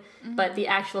something, but the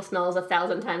actual smell is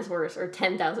 1,000 times worse or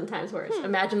 10,000 times worse.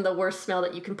 Imagine the worst smell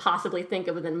that you can possibly think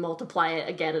of and then multiply it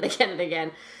again and again and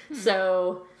again.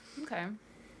 So... Okay.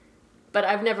 But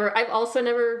I've also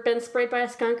never been sprayed by a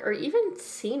skunk or even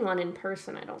seen one in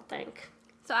person, I don't think.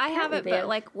 So I haven't, they but have-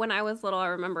 like when I was little, I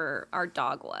remember our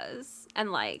dog was,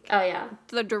 and like Oh, yeah.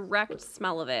 the direct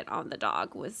smell of it on the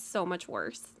dog was so much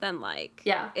worse than like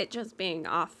it just being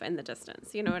off in the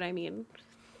distance. You know what I mean?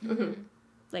 Mm-hmm.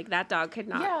 Like that dog could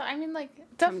not. Yeah, I mean, like, come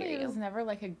definitely near it was you. never,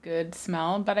 like, a good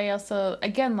smell, but I also,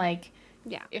 again, like,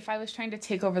 Yeah. if I was trying to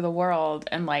take over the world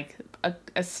and, like,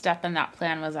 a step in that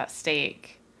plan was at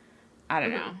stake, I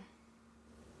don't know.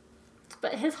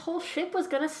 But his whole ship was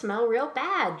gonna smell real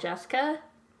bad, Jessica.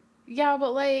 Yeah,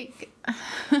 but, like...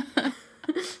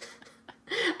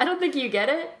 I don't think you get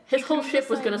it. His whole could've ship just,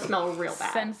 was like, gonna smell real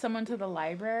bad. Send someone to the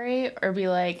library or be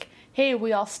like, hey,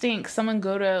 we all stink. Someone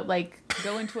go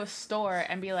into a store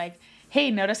and be like,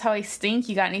 hey, notice how I stink?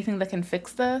 You got anything that can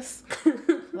fix this?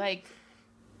 Like,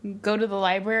 go to the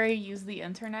library, use the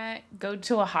internet, go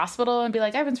to a hospital and be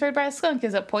like, I've been sprayed by a skunk.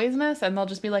 Is it poisonous? And they'll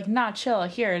just be like, nah, chill.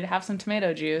 Here, have some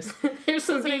tomato juice. Here's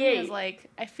some What I mean is, V8. like,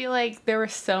 I feel like there were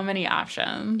so many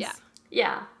options. Yeah.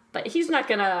 Yeah, but he's not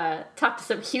gonna talk to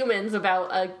some humans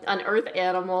about an earth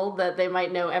animal that they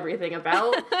might know everything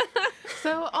about.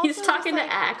 So also He's talking just,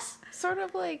 to Axe. Sort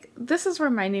of like, this is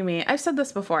reminding me, I've said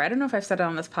this before, I don't know if I've said it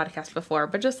on this podcast before,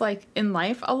 but just like in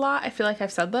life a lot, I feel like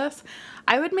I've said this,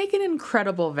 I would make an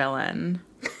incredible villain.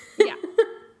 Yeah.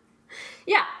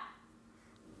 Yeah.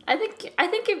 I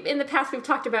think in the past we've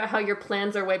talked about how your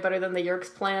plans are way better than the Yerk's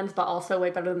plans, but also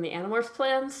way better than the Animorphs'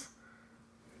 plans.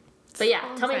 But yeah,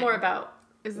 tell me more about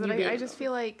Is you that being I just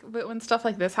feel like, but when stuff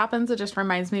like this happens, it just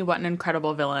reminds me what an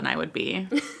incredible villain I would be.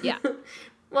 Yeah.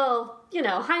 Well,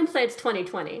 hindsight's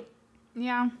 20/20.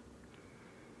 Yeah.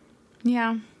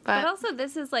 Yeah. But But also,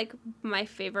 this is like my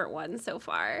favorite one so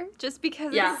far, just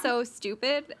because Yeah. it's so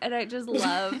stupid, and I just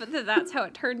love that that's how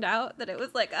it turned out. That it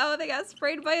was like, oh, they got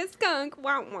sprayed by a skunk.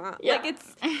 Wah wah. Yeah. Like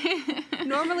it's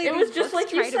normally It these was just books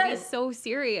like you try to be said. so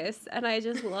serious, and I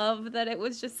just love that it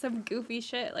was just some goofy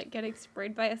shit like getting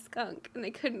sprayed by a skunk, and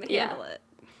they couldn't Yeah. handle it.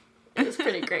 It was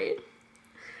pretty great.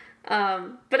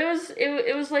 But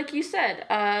it was like you said.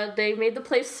 They made the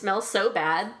place smell so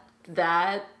bad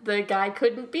that the guy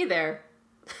couldn't be there.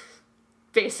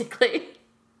 Basically.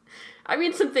 I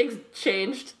mean, some things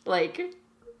changed. Like,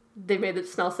 they made it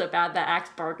smell so bad that Axe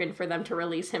bargained for them to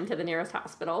release him to the nearest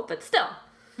hospital, but still.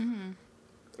 And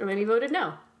then he voted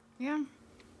no. yeah.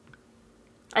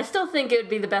 I still think it would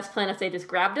be the best plan if they just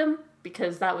grabbed him,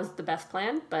 because that was the best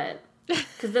plan, but...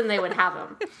 Because then they would have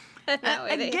him. That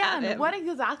way they had Again, him. what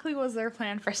exactly was their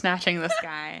plan for snatching this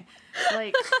guy?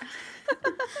 Like,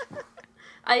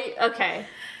 Okay.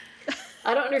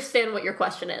 I don't understand what your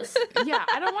question is. yeah,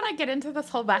 I don't want to get into this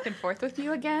whole back and forth with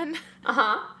you again.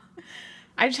 Uh-huh.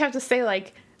 I just have to say,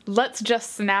 like, let's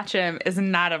just snatch him is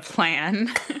not a plan.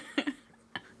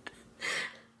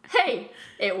 Hey,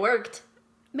 it worked.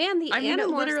 Man, the I mean, it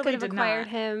Animorphs literally could have did acquired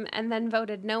not. him and then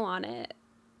voted no on it.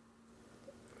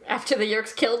 After the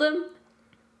Yerks killed him?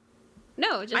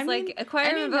 No, just I like mean, acquire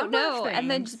any him and vote number of no, and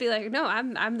then things. just be like, no,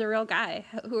 I'm the real guy.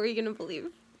 Who are you gonna believe?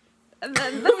 And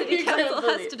then the Who are city you gonna council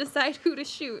has believe? to decide who to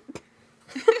shoot.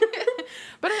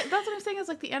 But that's what I'm saying is,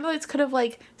 like, the Andalites could have,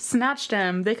 like, snatched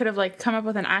him. They could have, like, come up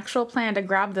with an actual plan to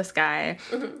grab this guy.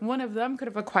 One of them could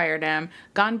have acquired him,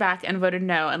 gone back and voted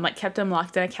no, and, like, kept him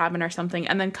locked in a cabin or something,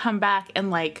 and then come back and,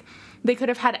 like, they could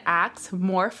have had Axe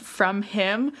morph from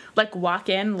him, like, walk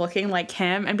in looking like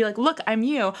him and be like, look, I'm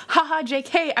you. Haha,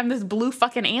 JK, I'm this blue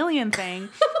fucking alien thing.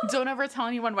 Don't ever tell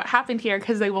anyone what happened here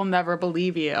because they will never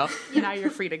believe you. Now you're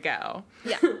free to go.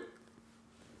 Yeah.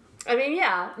 I mean,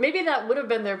 yeah, maybe that would have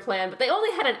been their plan, but they only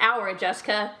had an hour,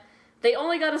 Jessica. They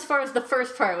only got as far as the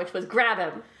first part, which was grab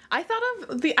him. I've thought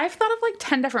of like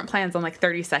 10 different plans in like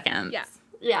 30 seconds. Yeah.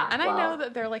 Yeah. And I know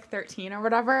that they're like 13 or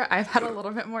whatever. I've had a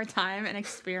little bit more time and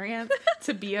experience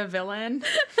to be a villain.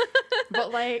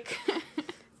 But like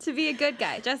To be a good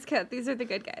guy. Jessica, these are the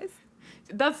good guys.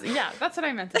 that's what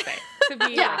I meant to say. To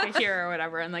be Yeah. like a hero or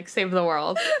whatever and like save the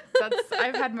world.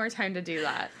 I've had more time to do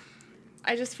that.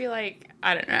 I just feel like,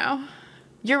 I don't know.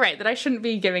 You're right that I shouldn't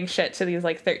be giving shit to these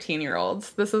like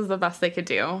 13-year-olds. This is the best they could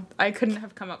do. I couldn't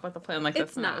have come up with a plan like this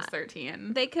It's when I was not.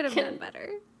 13. They could have done better.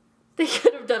 They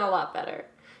could have done a lot better.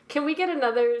 Can we get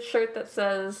another shirt that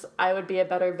says, I would be a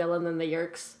better villain than the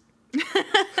Yeerks?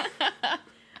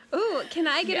 Ooh, can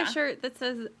I get a shirt that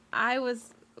says, I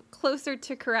was closer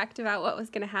to correct about what was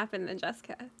going to happen than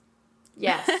Jessica?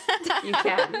 Yes, you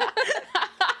can.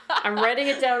 I'm writing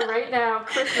it down right now.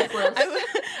 Christmas list.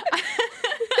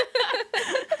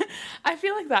 I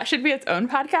feel like that should be its own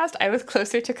podcast. I was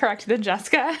closer to correct than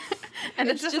Jessica. And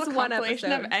it's just a one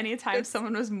compilation episode of any time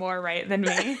someone was more right than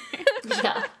me.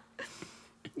 Yeah.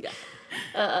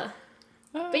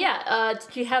 But yeah,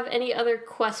 did you have any other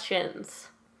questions?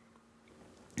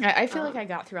 I feel like I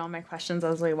got through all my questions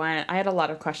as we went. I had a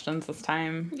lot of questions this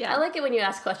time. Yeah, I like it when you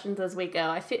ask questions as we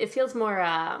go. It feels more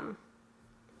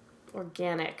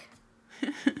organic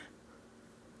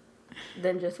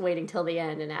than just waiting till the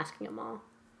end and asking them all.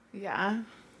 Yeah.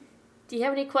 Do you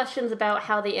have any questions about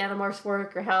how the Animorphs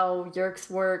work or how Yeerks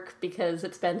work? Because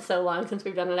it's been so long since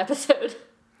we've done an episode.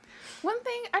 One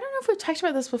thing, I don't know if we've talked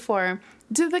about this before.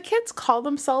 Do the kids call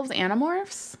themselves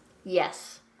Animorphs?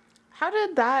 Yes.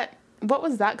 What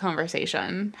was that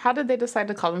conversation? How did they decide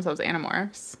to call themselves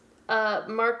Animorphs?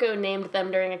 Marco named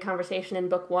them during a conversation in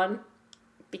book 1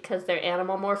 because they're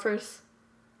animal morphers.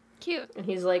 Cute. And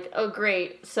he's like, oh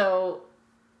great, so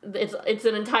it's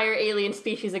an entire alien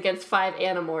species against 5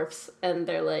 Animorphs. And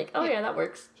they're like, oh yeah, that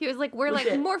works. He was like, we're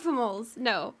Legit. like Morphimals.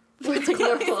 No. We're like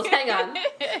Morphimals. Hang on.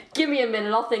 Give me a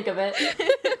minute, I'll think of it.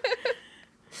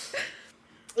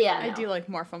 Yeah, I do like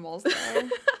Morphimals, though.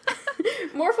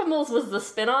 Morphimals was the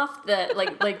spin-off that,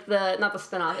 not the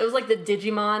spin-off, it was like the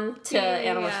Digimon to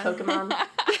Animorphs Pokemon.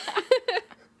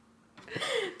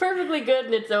 Perfectly good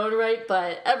in its own right,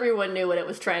 but everyone knew what it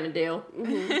was trying to do.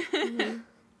 Mm-hmm. Mm-hmm.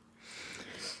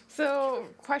 So,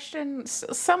 question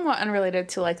somewhat unrelated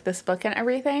to, like, this book and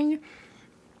everything.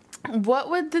 What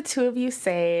would the two of you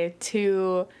say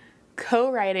to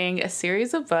co-writing a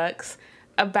series of books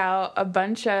about a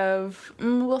bunch of,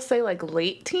 we'll say, like,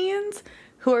 late teens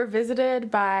who are visited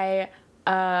by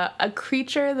a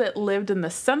creature that lived in the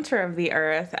center of the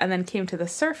earth and then came to the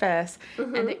surface,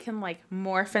 and it can, like,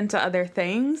 morph into other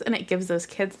things, and it gives those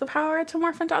kids the power to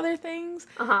morph into other things?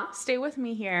 Stay with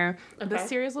me here. Okay. The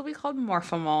series will be called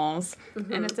Morphimals,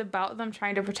 and it's about them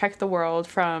trying to protect the world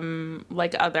from,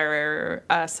 like, other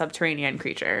subterranean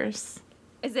creatures.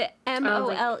 Is it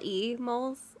MOLE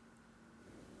moles?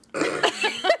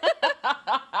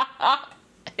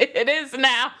 It is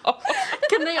now.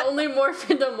 Can they only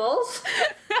morph into moles?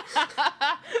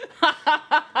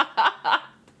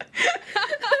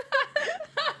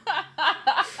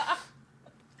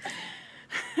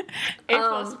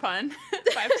 A+ pun.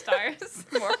 5 stars.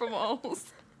 Morphimals.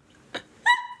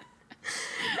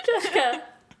 Jessica,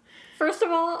 first of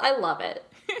all, I love it.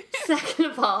 Second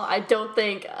of all, I don't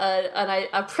think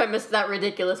a premise that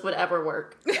ridiculous would ever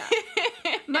work. Yeah.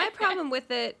 My problem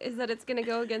with it is that it's going to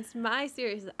go against my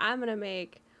series that I'm going to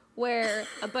make, where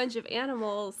a bunch of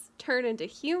animals turn into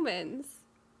humans.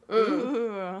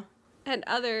 Ooh. And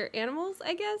other animals,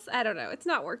 I guess? I don't know. It's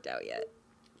not worked out yet.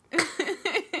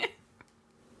 It's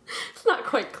not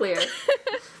quite clear.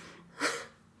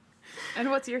 And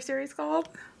what's your series called?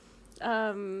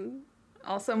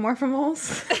 Also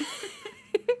Morphimals?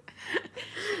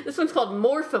 This one's called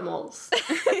Morphimals.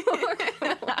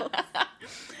 Morphimals.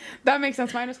 That makes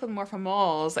sense. Mine is called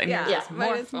Morphimals. And Yeah, yours is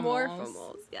mine is Morphimals.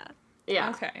 Morphimals. Yeah. Yeah.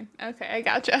 Okay, I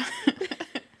gotcha.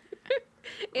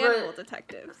 Animal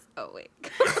detectives. Oh, wait.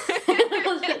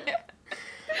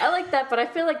 I like that, but I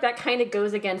feel like that kind of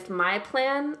goes against my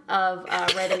plan of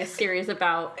writing a series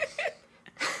about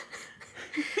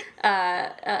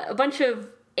a bunch of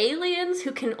aliens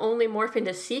who can only morph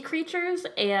into sea creatures,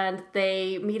 and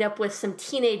they meet up with some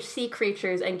teenage sea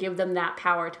creatures and give them that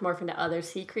power to morph into other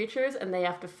sea creatures, and they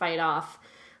have to fight off,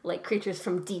 like, creatures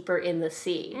from deeper in the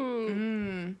sea.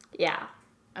 Yeah.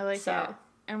 I like so, it.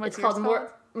 And what's it's yours called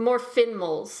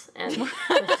Morphinmals. And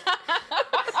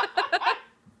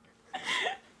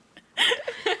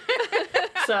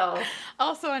so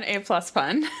also an A+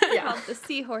 pun. Yeah. Called the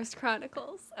Seahorse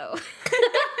Chronicles. Oh.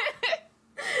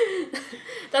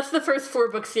 That's the first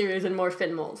 4-book series in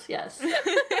Morphinmals, yes.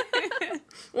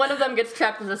 One of them gets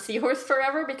trapped as a seahorse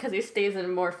forever because he stays in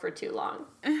morph for too long.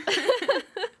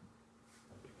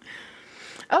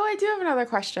 Oh, I do have another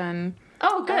question.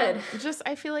 Oh, good.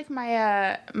 I feel like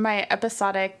my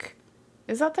episodic,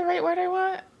 is that the right word I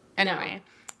want? Anyway,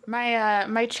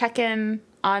 my check-in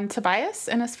on Tobias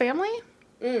and his family.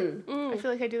 I feel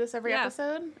like I do this every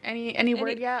episode. Any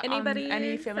word yet anybody on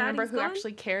any family member who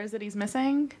actually cares that he's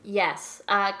missing? Yes.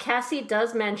 Cassie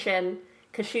does mention,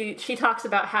 because she talks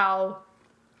about how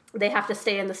they have to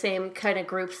stay in the same kind of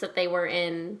groups that they were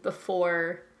in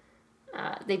before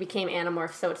they became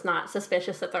Animorphs, so it's not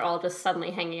suspicious that they're all just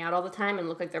suddenly hanging out all the time and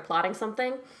look like they're plotting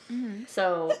something. Mm-hmm.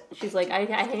 So she's like, I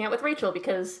hang out with Rachel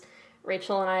because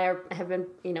Rachel and I have been,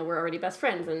 we're already best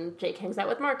friends, and Jake hangs out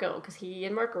with Marco because he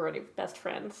and Marco are already best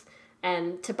friends.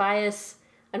 And Tobias,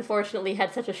 unfortunately,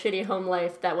 had such a shitty home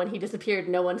life that when he disappeared,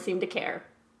 no one seemed to care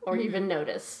or even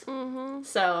notice. Mm-hmm.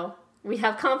 So we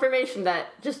have confirmation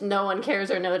that just no one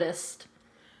cares or noticed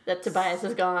that Tobias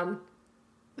is gone.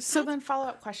 So then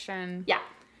follow-up question. Yeah.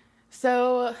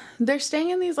 So they're staying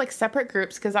in these, like, separate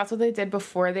groups because that's what they did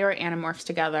before they were Animorphs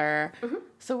together. Mm-hmm.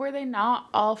 So were they not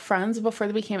all friends before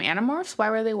they became Animorphs?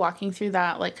 Why were they walking through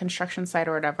that, like, construction site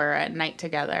or whatever at night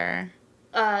together?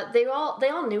 They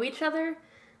all knew each other,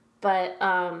 but,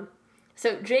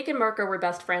 so Jake and Marco were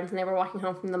best friends, and they were walking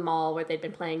home from the mall where they'd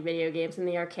been playing video games in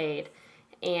the arcade.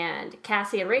 And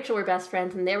Cassie and Rachel were best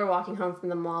friends, and they were walking home from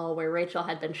the mall where Rachel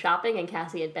had been shopping and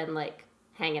Cassie had been, like,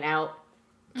 hanging out.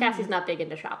 Cassie's not big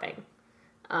into shopping.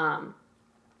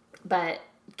 But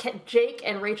Jake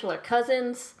and Rachel are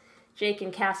cousins. Jake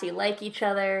and Cassie like each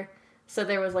other. So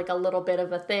there was, like, a little bit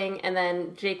of a thing. And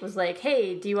then Jake was like,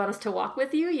 hey, do you want us to walk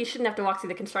with you? You shouldn't have to walk through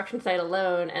the construction site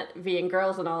alone, being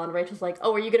girls and all. And Rachel's like,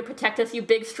 oh, are you going to protect us, you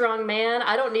big, strong man?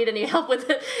 I don't need any help with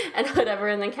it, and whatever.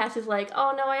 And then Cassie's like,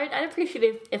 oh, no, I'd appreciate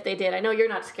it if they did. I know you're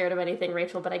not scared of anything,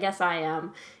 Rachel, but I guess I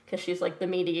am. Because she's, like, the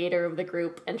mediator of the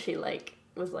group. And she, like,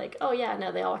 was like, oh, yeah,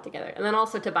 no, they all walk together. And then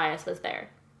also Tobias was there.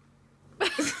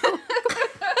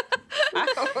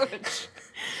 Ouch.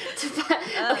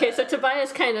 Okay, so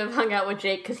Tobias kind of hung out with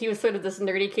Jake because he was sort of this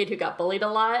nerdy kid who got bullied a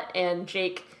lot, and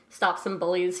Jake stopped some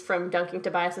bullies from dunking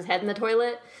Tobias's head in the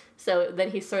toilet. So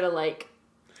then he sort of, like,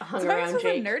 hung Tobias around was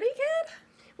Jake. a nerdy kid?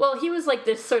 Well, he was, like,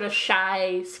 this sort of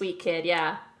shy, sweet kid,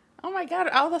 yeah. Oh my god,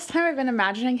 all this time I've been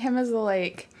imagining him as a,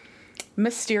 like,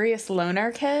 mysterious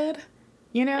loner kid.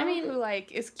 You know? I mean, who,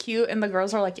 like, is cute and the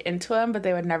girls are, like, into him, but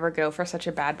they would never go for such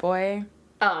a bad boy.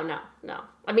 Oh, no.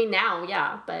 I mean, now,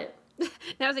 yeah, but...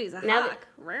 Now that he's a Now hawk.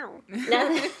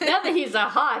 now that he's a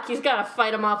hawk, he's got to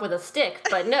fight him off with a stick.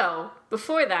 But no,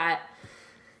 before that,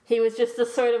 he was just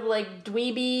this sort of, like,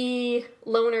 dweeby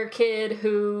loner kid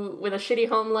who, with a shitty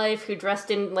home life, who dressed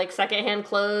in, like, secondhand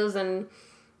clothes and,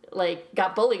 like,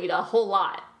 got bullied a whole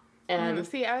lot. And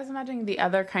See, I was imagining the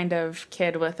other kind of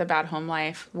kid with a bad home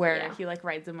life where Yeah. he, like,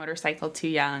 rides a motorcycle too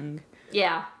young.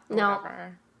 yeah, no,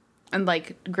 Whatever. And,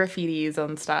 like, graffitis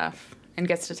and stuff. And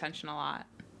gets detention a lot.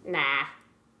 nah.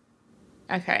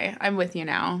 Okay, I'm with you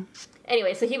now.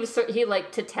 Anyway, so he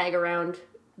liked to tag around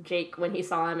Jake when he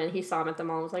saw him, and he saw him at the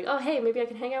mall and was like, oh, hey, maybe I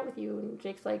can hang out with you. And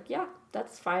Jake's like, yeah,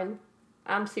 that's fine.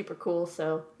 I'm super cool,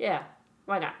 so yeah,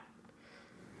 why not?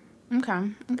 Okay.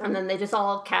 And then they just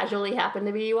all casually happened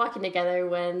to be walking together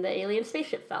when the alien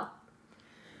spaceship fell.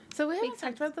 So we haven't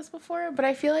talked about this before, but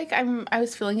I feel like I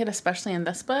was feeling it especially in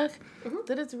this book,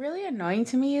 that it's really annoying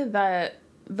to me that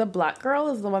the black girl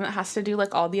is the one that has to do,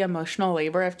 like, all the emotional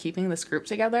labor of keeping this group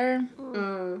together.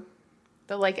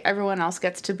 That, like, everyone else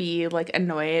gets to be, like,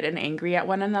 annoyed and angry at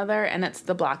one another, and it's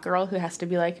the black girl who has to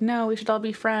be like, no, we should all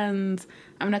be friends.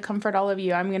 I'm going to comfort all of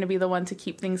you. I'm going to be the one to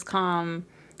keep things calm.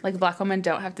 Like, black women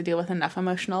don't have to deal with enough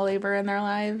emotional labor in their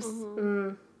lives.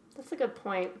 That's a good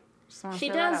point. So She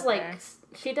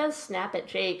does snap at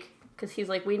Jake, because he's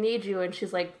like, we need you, and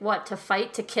she's like, what, to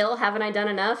fight, to kill? Haven't I done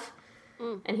enough?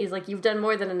 And he's like, you've done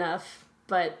more than enough,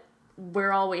 but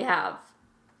we're all we have.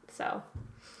 So,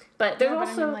 but there's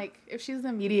also... I mean, like, if she's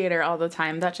the mediator all the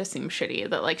time, that just seems shitty,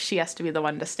 that, like, she has to be the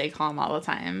one to stay calm all the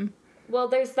time. Well,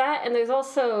 there's that, and there's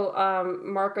also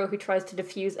Marco, who tries to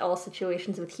diffuse all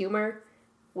situations with humor,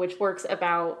 which works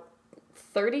about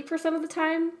 30% of the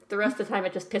time. The rest of the time,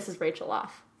 it just pisses Rachel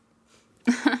off.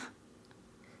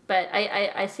 But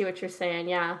I see what you're saying,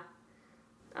 yeah.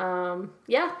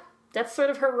 Yeah, that's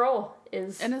sort of her role.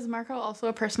 And is Marco also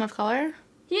a person of color?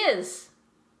 He is.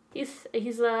 He's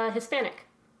Hispanic.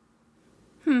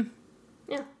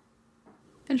 Yeah.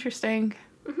 Interesting.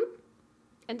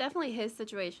 And definitely his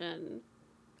situation,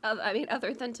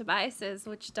 other than Tobias's,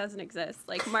 which doesn't exist.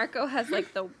 Like, Marco has,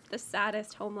 like, the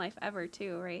saddest home life ever,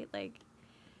 too, right? Like...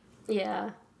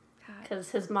 Yeah.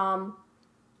 Because his mom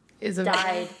Is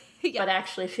died, Yeah. but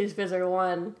actually she's Visor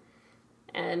 1.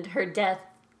 And her death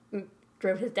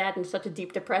drove his dad into such a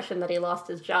deep depression that he lost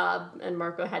his job, and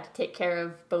Marco had to take care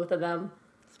of both of them.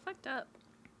 It's fucked up.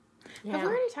 Yeah. Have we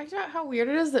already talked about how weird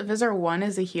it is that Visor 1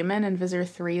 is a human and Visor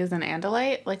 3 is an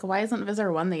Andalite? Like, why isn't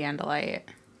Visor 1 the Andalite?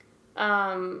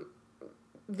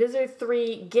 Visor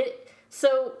 3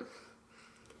 so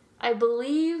I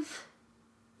believe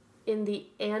in the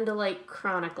Andalite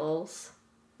Chronicles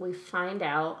we find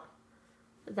out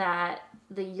that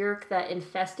the Yeerk that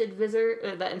infested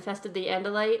that infested the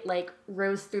Andalite, like,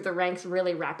 rose through the ranks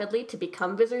really rapidly to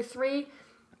become Visser 3,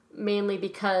 mainly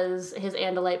because his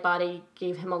Andalite body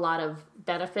gave him a lot of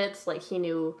benefits. Like, he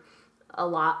knew a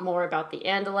lot more about the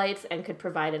Andalites and could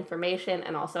provide information,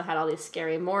 and also had all these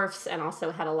scary morphs, and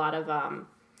also had a lot of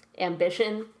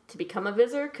ambition to become a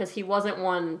Visser, because he wasn't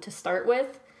one to start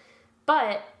with.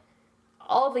 But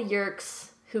all the Yeerks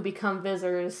who become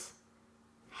Vissers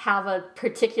have a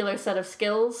particular set of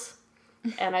skills,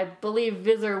 and I believe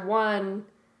Visser 1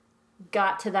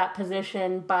 got to that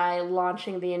position by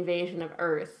launching the invasion of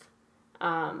Earth,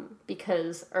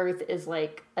 because Earth is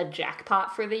like a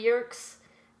jackpot for the Yeerks,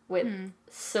 with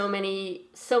so many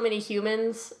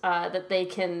humans that they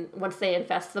can, once they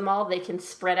infest them all, they can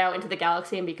spread out into the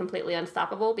galaxy and be completely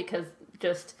unstoppable, because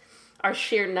just our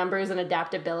sheer numbers and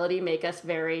adaptability make us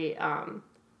very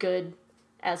good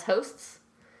as hosts.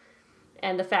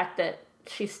 And the fact that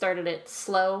she started it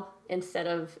slow instead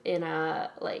of in a,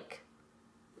 like,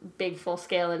 big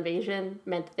full-scale invasion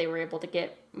meant that they were able to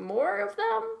get more of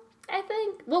them, I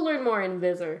think. We'll learn more in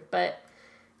Visser, but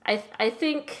I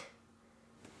think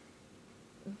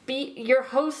your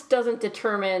host doesn't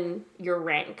determine your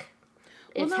rank.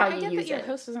 It's how you use it. I get that your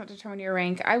host doesn't determine your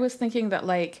rank. I was thinking that,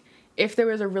 like, if there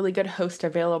was a really good host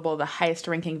available, the highest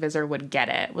ranking Visser would get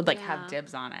it, would, like, have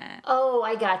dibs on it. Oh,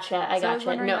 I gotcha. I was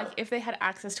wondering, like, if they had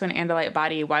access to an Andalite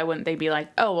body, why wouldn't they be like,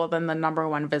 oh, well, then the number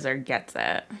one Visser gets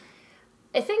it?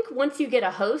 I think once you get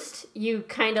a host, you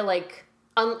kind of, like,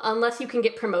 unless you can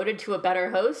get promoted to a better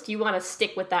host, you want to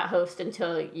stick with that host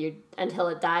until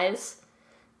it dies.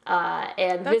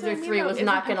 And Visser 3 was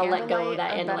not going to let go of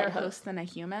that Andalite better host than a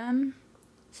human?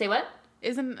 Say what?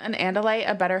 Isn't an Andalite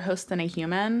a better host than a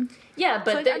human? Yeah,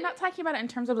 but... So, like, I'm not talking about it in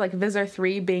terms of, like, Visser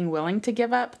 3 being willing to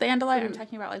give up the Andalite. I'm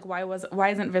talking about, like, why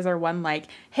isn't Visser 1 like,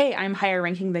 hey, I'm higher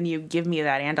ranking than you, give me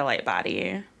that Andalite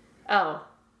body? Oh.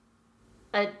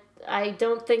 I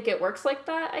don't think it works like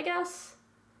that, I guess.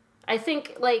 I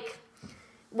think, like,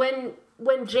 when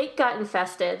Jake got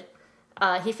infested,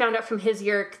 he found out from his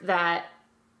Yeerk that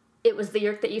it was the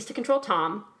Yeerk that used to control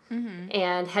Tom,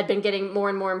 and had been getting more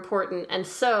and more important, and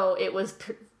so it was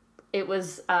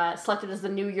selected as the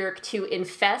new Yeerk to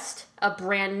infest a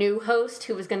brand new host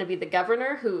who was going to be the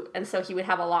governor, and so he would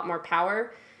have a lot more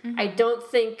power. I don't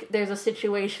think there's a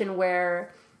situation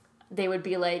where they would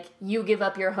be like, you give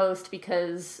up your host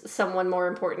because someone more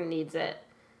important needs it.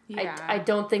 Yeah. I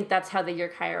don't think that's how the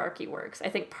Yeerk hierarchy works. I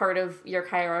think part of Yeerk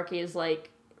hierarchy is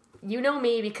like, you know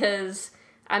me because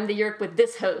I'm the Yeerk with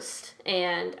this host,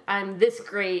 and I'm this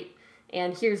great,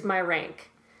 and here's my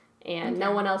rank, and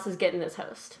no one else is getting this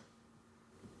host.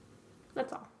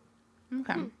 That's all.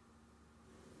 Okay.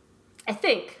 I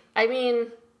think. I mean,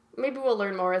 maybe we'll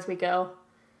learn more as we go.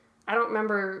 I don't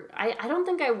remember. I don't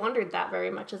think I wondered that very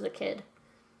much as a kid.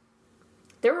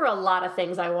 There were a lot of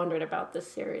things I wondered about this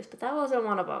series, but that wasn't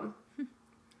one of them.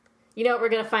 You know what we're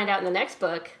going to find out in the next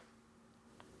book?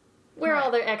 Where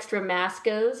all their extra mass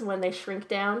goes when they shrink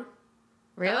down.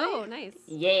 Really? Oh, nice.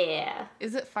 Yeah.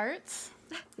 Is it farts?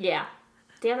 Yeah.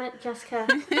 Damn it, Jessica.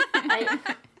 I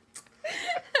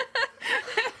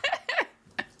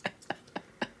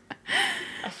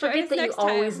forget that you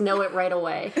always know it right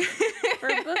away. For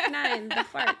book 9, the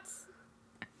farts.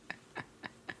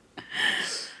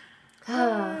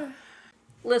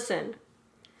 Listen,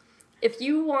 if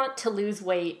you want to lose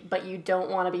weight, but you don't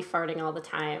want to be farting all the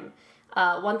time,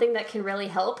 one thing that can really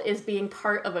help is being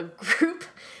part of a group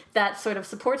that sort of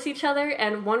supports each other.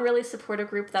 And one really supportive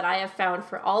group that I have found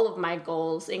for all of my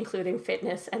goals, including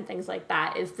fitness and things like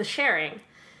that, is the sharing.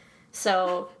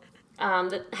 So,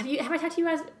 have I talked to you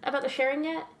guys about the sharing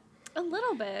yet? A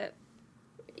little bit.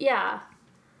 Yeah.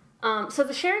 So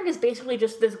the sharing is basically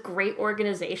just this great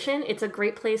organization. It's a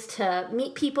great place to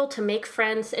meet people, to make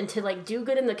friends, and to, like, do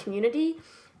good in the community.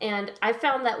 And I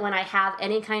found that when I have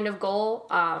any kind of goal,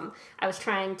 I was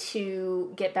trying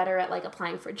to get better at, like,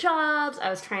 applying for jobs. I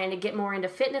was trying to get more into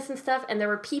fitness and stuff. And there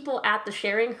were people at the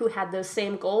sharing who had those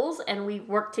same goals, and we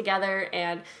worked together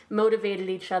and motivated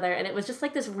each other. And it was just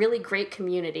like this really great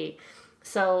community.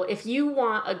 So if you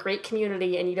want a great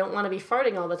community and you don't want to be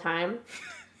farting all the time,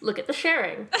 look at the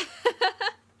sharing.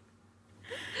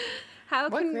 How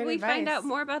can we find out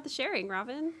more about the sharing,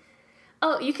 Robin?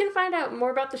 Oh, you can find out more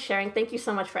about the sharing. Thank you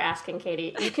so much for asking,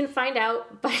 Katie. You can find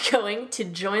out by going to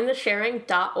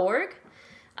jointhesharing.org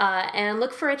and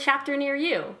look for a chapter near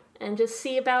you and just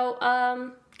see about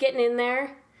getting in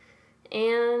there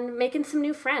and making some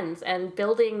new friends and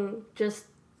building, just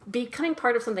becoming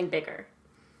part of something bigger.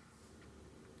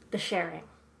 The sharing.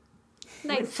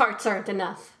 Nice. When farts aren't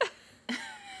enough.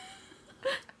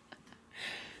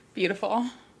 Beautiful.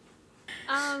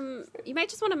 You might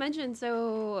just want to mention,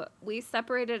 so we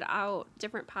separated out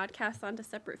different podcasts onto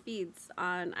separate feeds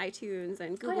on iTunes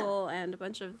and Google and a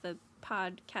bunch of the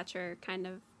podcatcher kind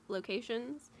of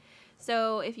locations.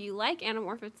 So if you like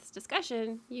Anamorphous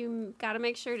Discussion, you got to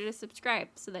make sure to subscribe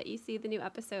so that you see the new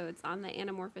episodes on the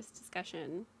Anamorphous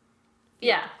Discussion feed.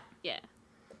 Yeah. Yeah.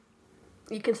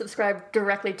 You can subscribe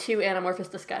directly to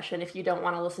Anamorphous Discussion if you don't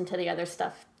want to listen to the other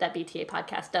stuff that BTA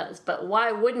Podcast does. But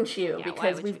why wouldn't you? Yeah,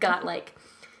 because we've got, like,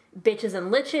 Bitches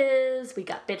and Liches. We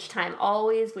got Bitch Time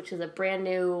Always, which is a brand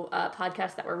new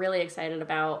podcast that we're really excited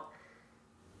about.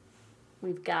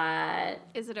 We've got...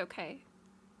 Is It Okay?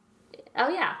 Oh,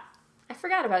 yeah. I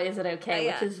forgot about Is It Okay,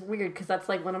 yeah. which is weird because that's,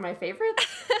 like, one of my favorites.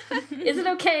 Is It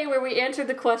Okay, where we answer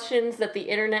the questions that the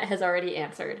internet has already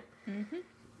answered. Mm-hmm.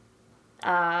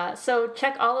 So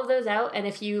check all of those out, and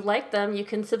if you like them, you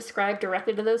can subscribe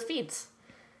directly to those feeds.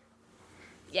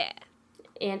 Yeah.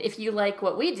 And if you like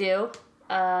what we do,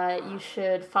 you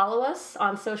should follow us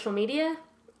on social media.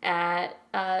 We're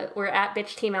at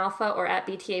Bitch Team Alpha or at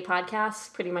BTA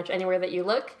Podcasts, pretty much anywhere that you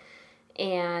look.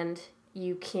 And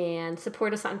you can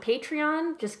support us on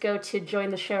Patreon. Just go to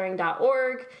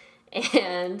jointhesharing.org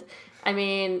and...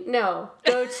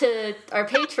 go to our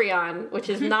Patreon, which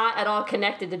is not at all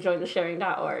connected to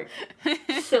jointhesharing.org.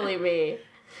 Silly me.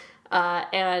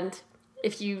 And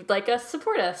if you'd like us,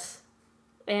 support us.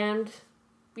 And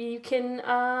you can,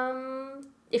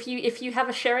 if you have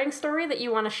a sharing story that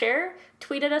you want to share,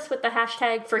 tweet at us with the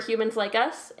hashtag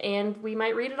 #ForHumansLikeUs, and we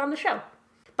might read it on the show.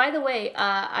 By the way,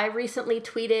 I recently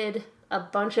tweeted a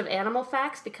bunch of animal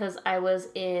facts because I was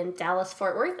in Dallas,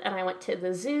 Fort Worth, and I went to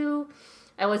the zoo.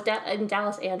 I was in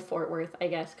Dallas and Fort Worth, I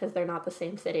guess, because they're not the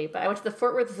same city. But I went to the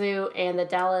Fort Worth Zoo and the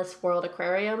Dallas World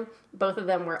Aquarium. Both of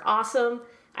them were awesome.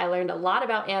 I learned a lot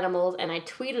about animals, and I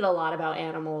tweeted a lot about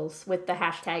animals with the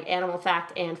hashtag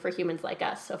 #AnimalFact and For Humans Like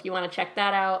Us. So if you want to check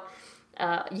that out,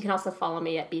 you can also follow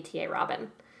me at BTA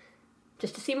Robin,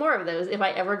 just to see more of those if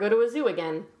I ever go to a zoo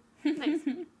again. Nice.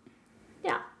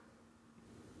 Yeah.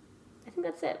 I think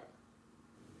that's it.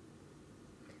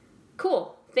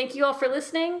 Cool. Thank you all for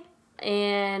listening.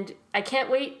 And I can't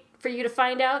wait for you to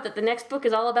find out that the next book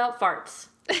is all about farts.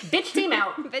 Bitch team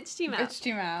out. Bitch team out. Bitch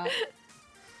team out.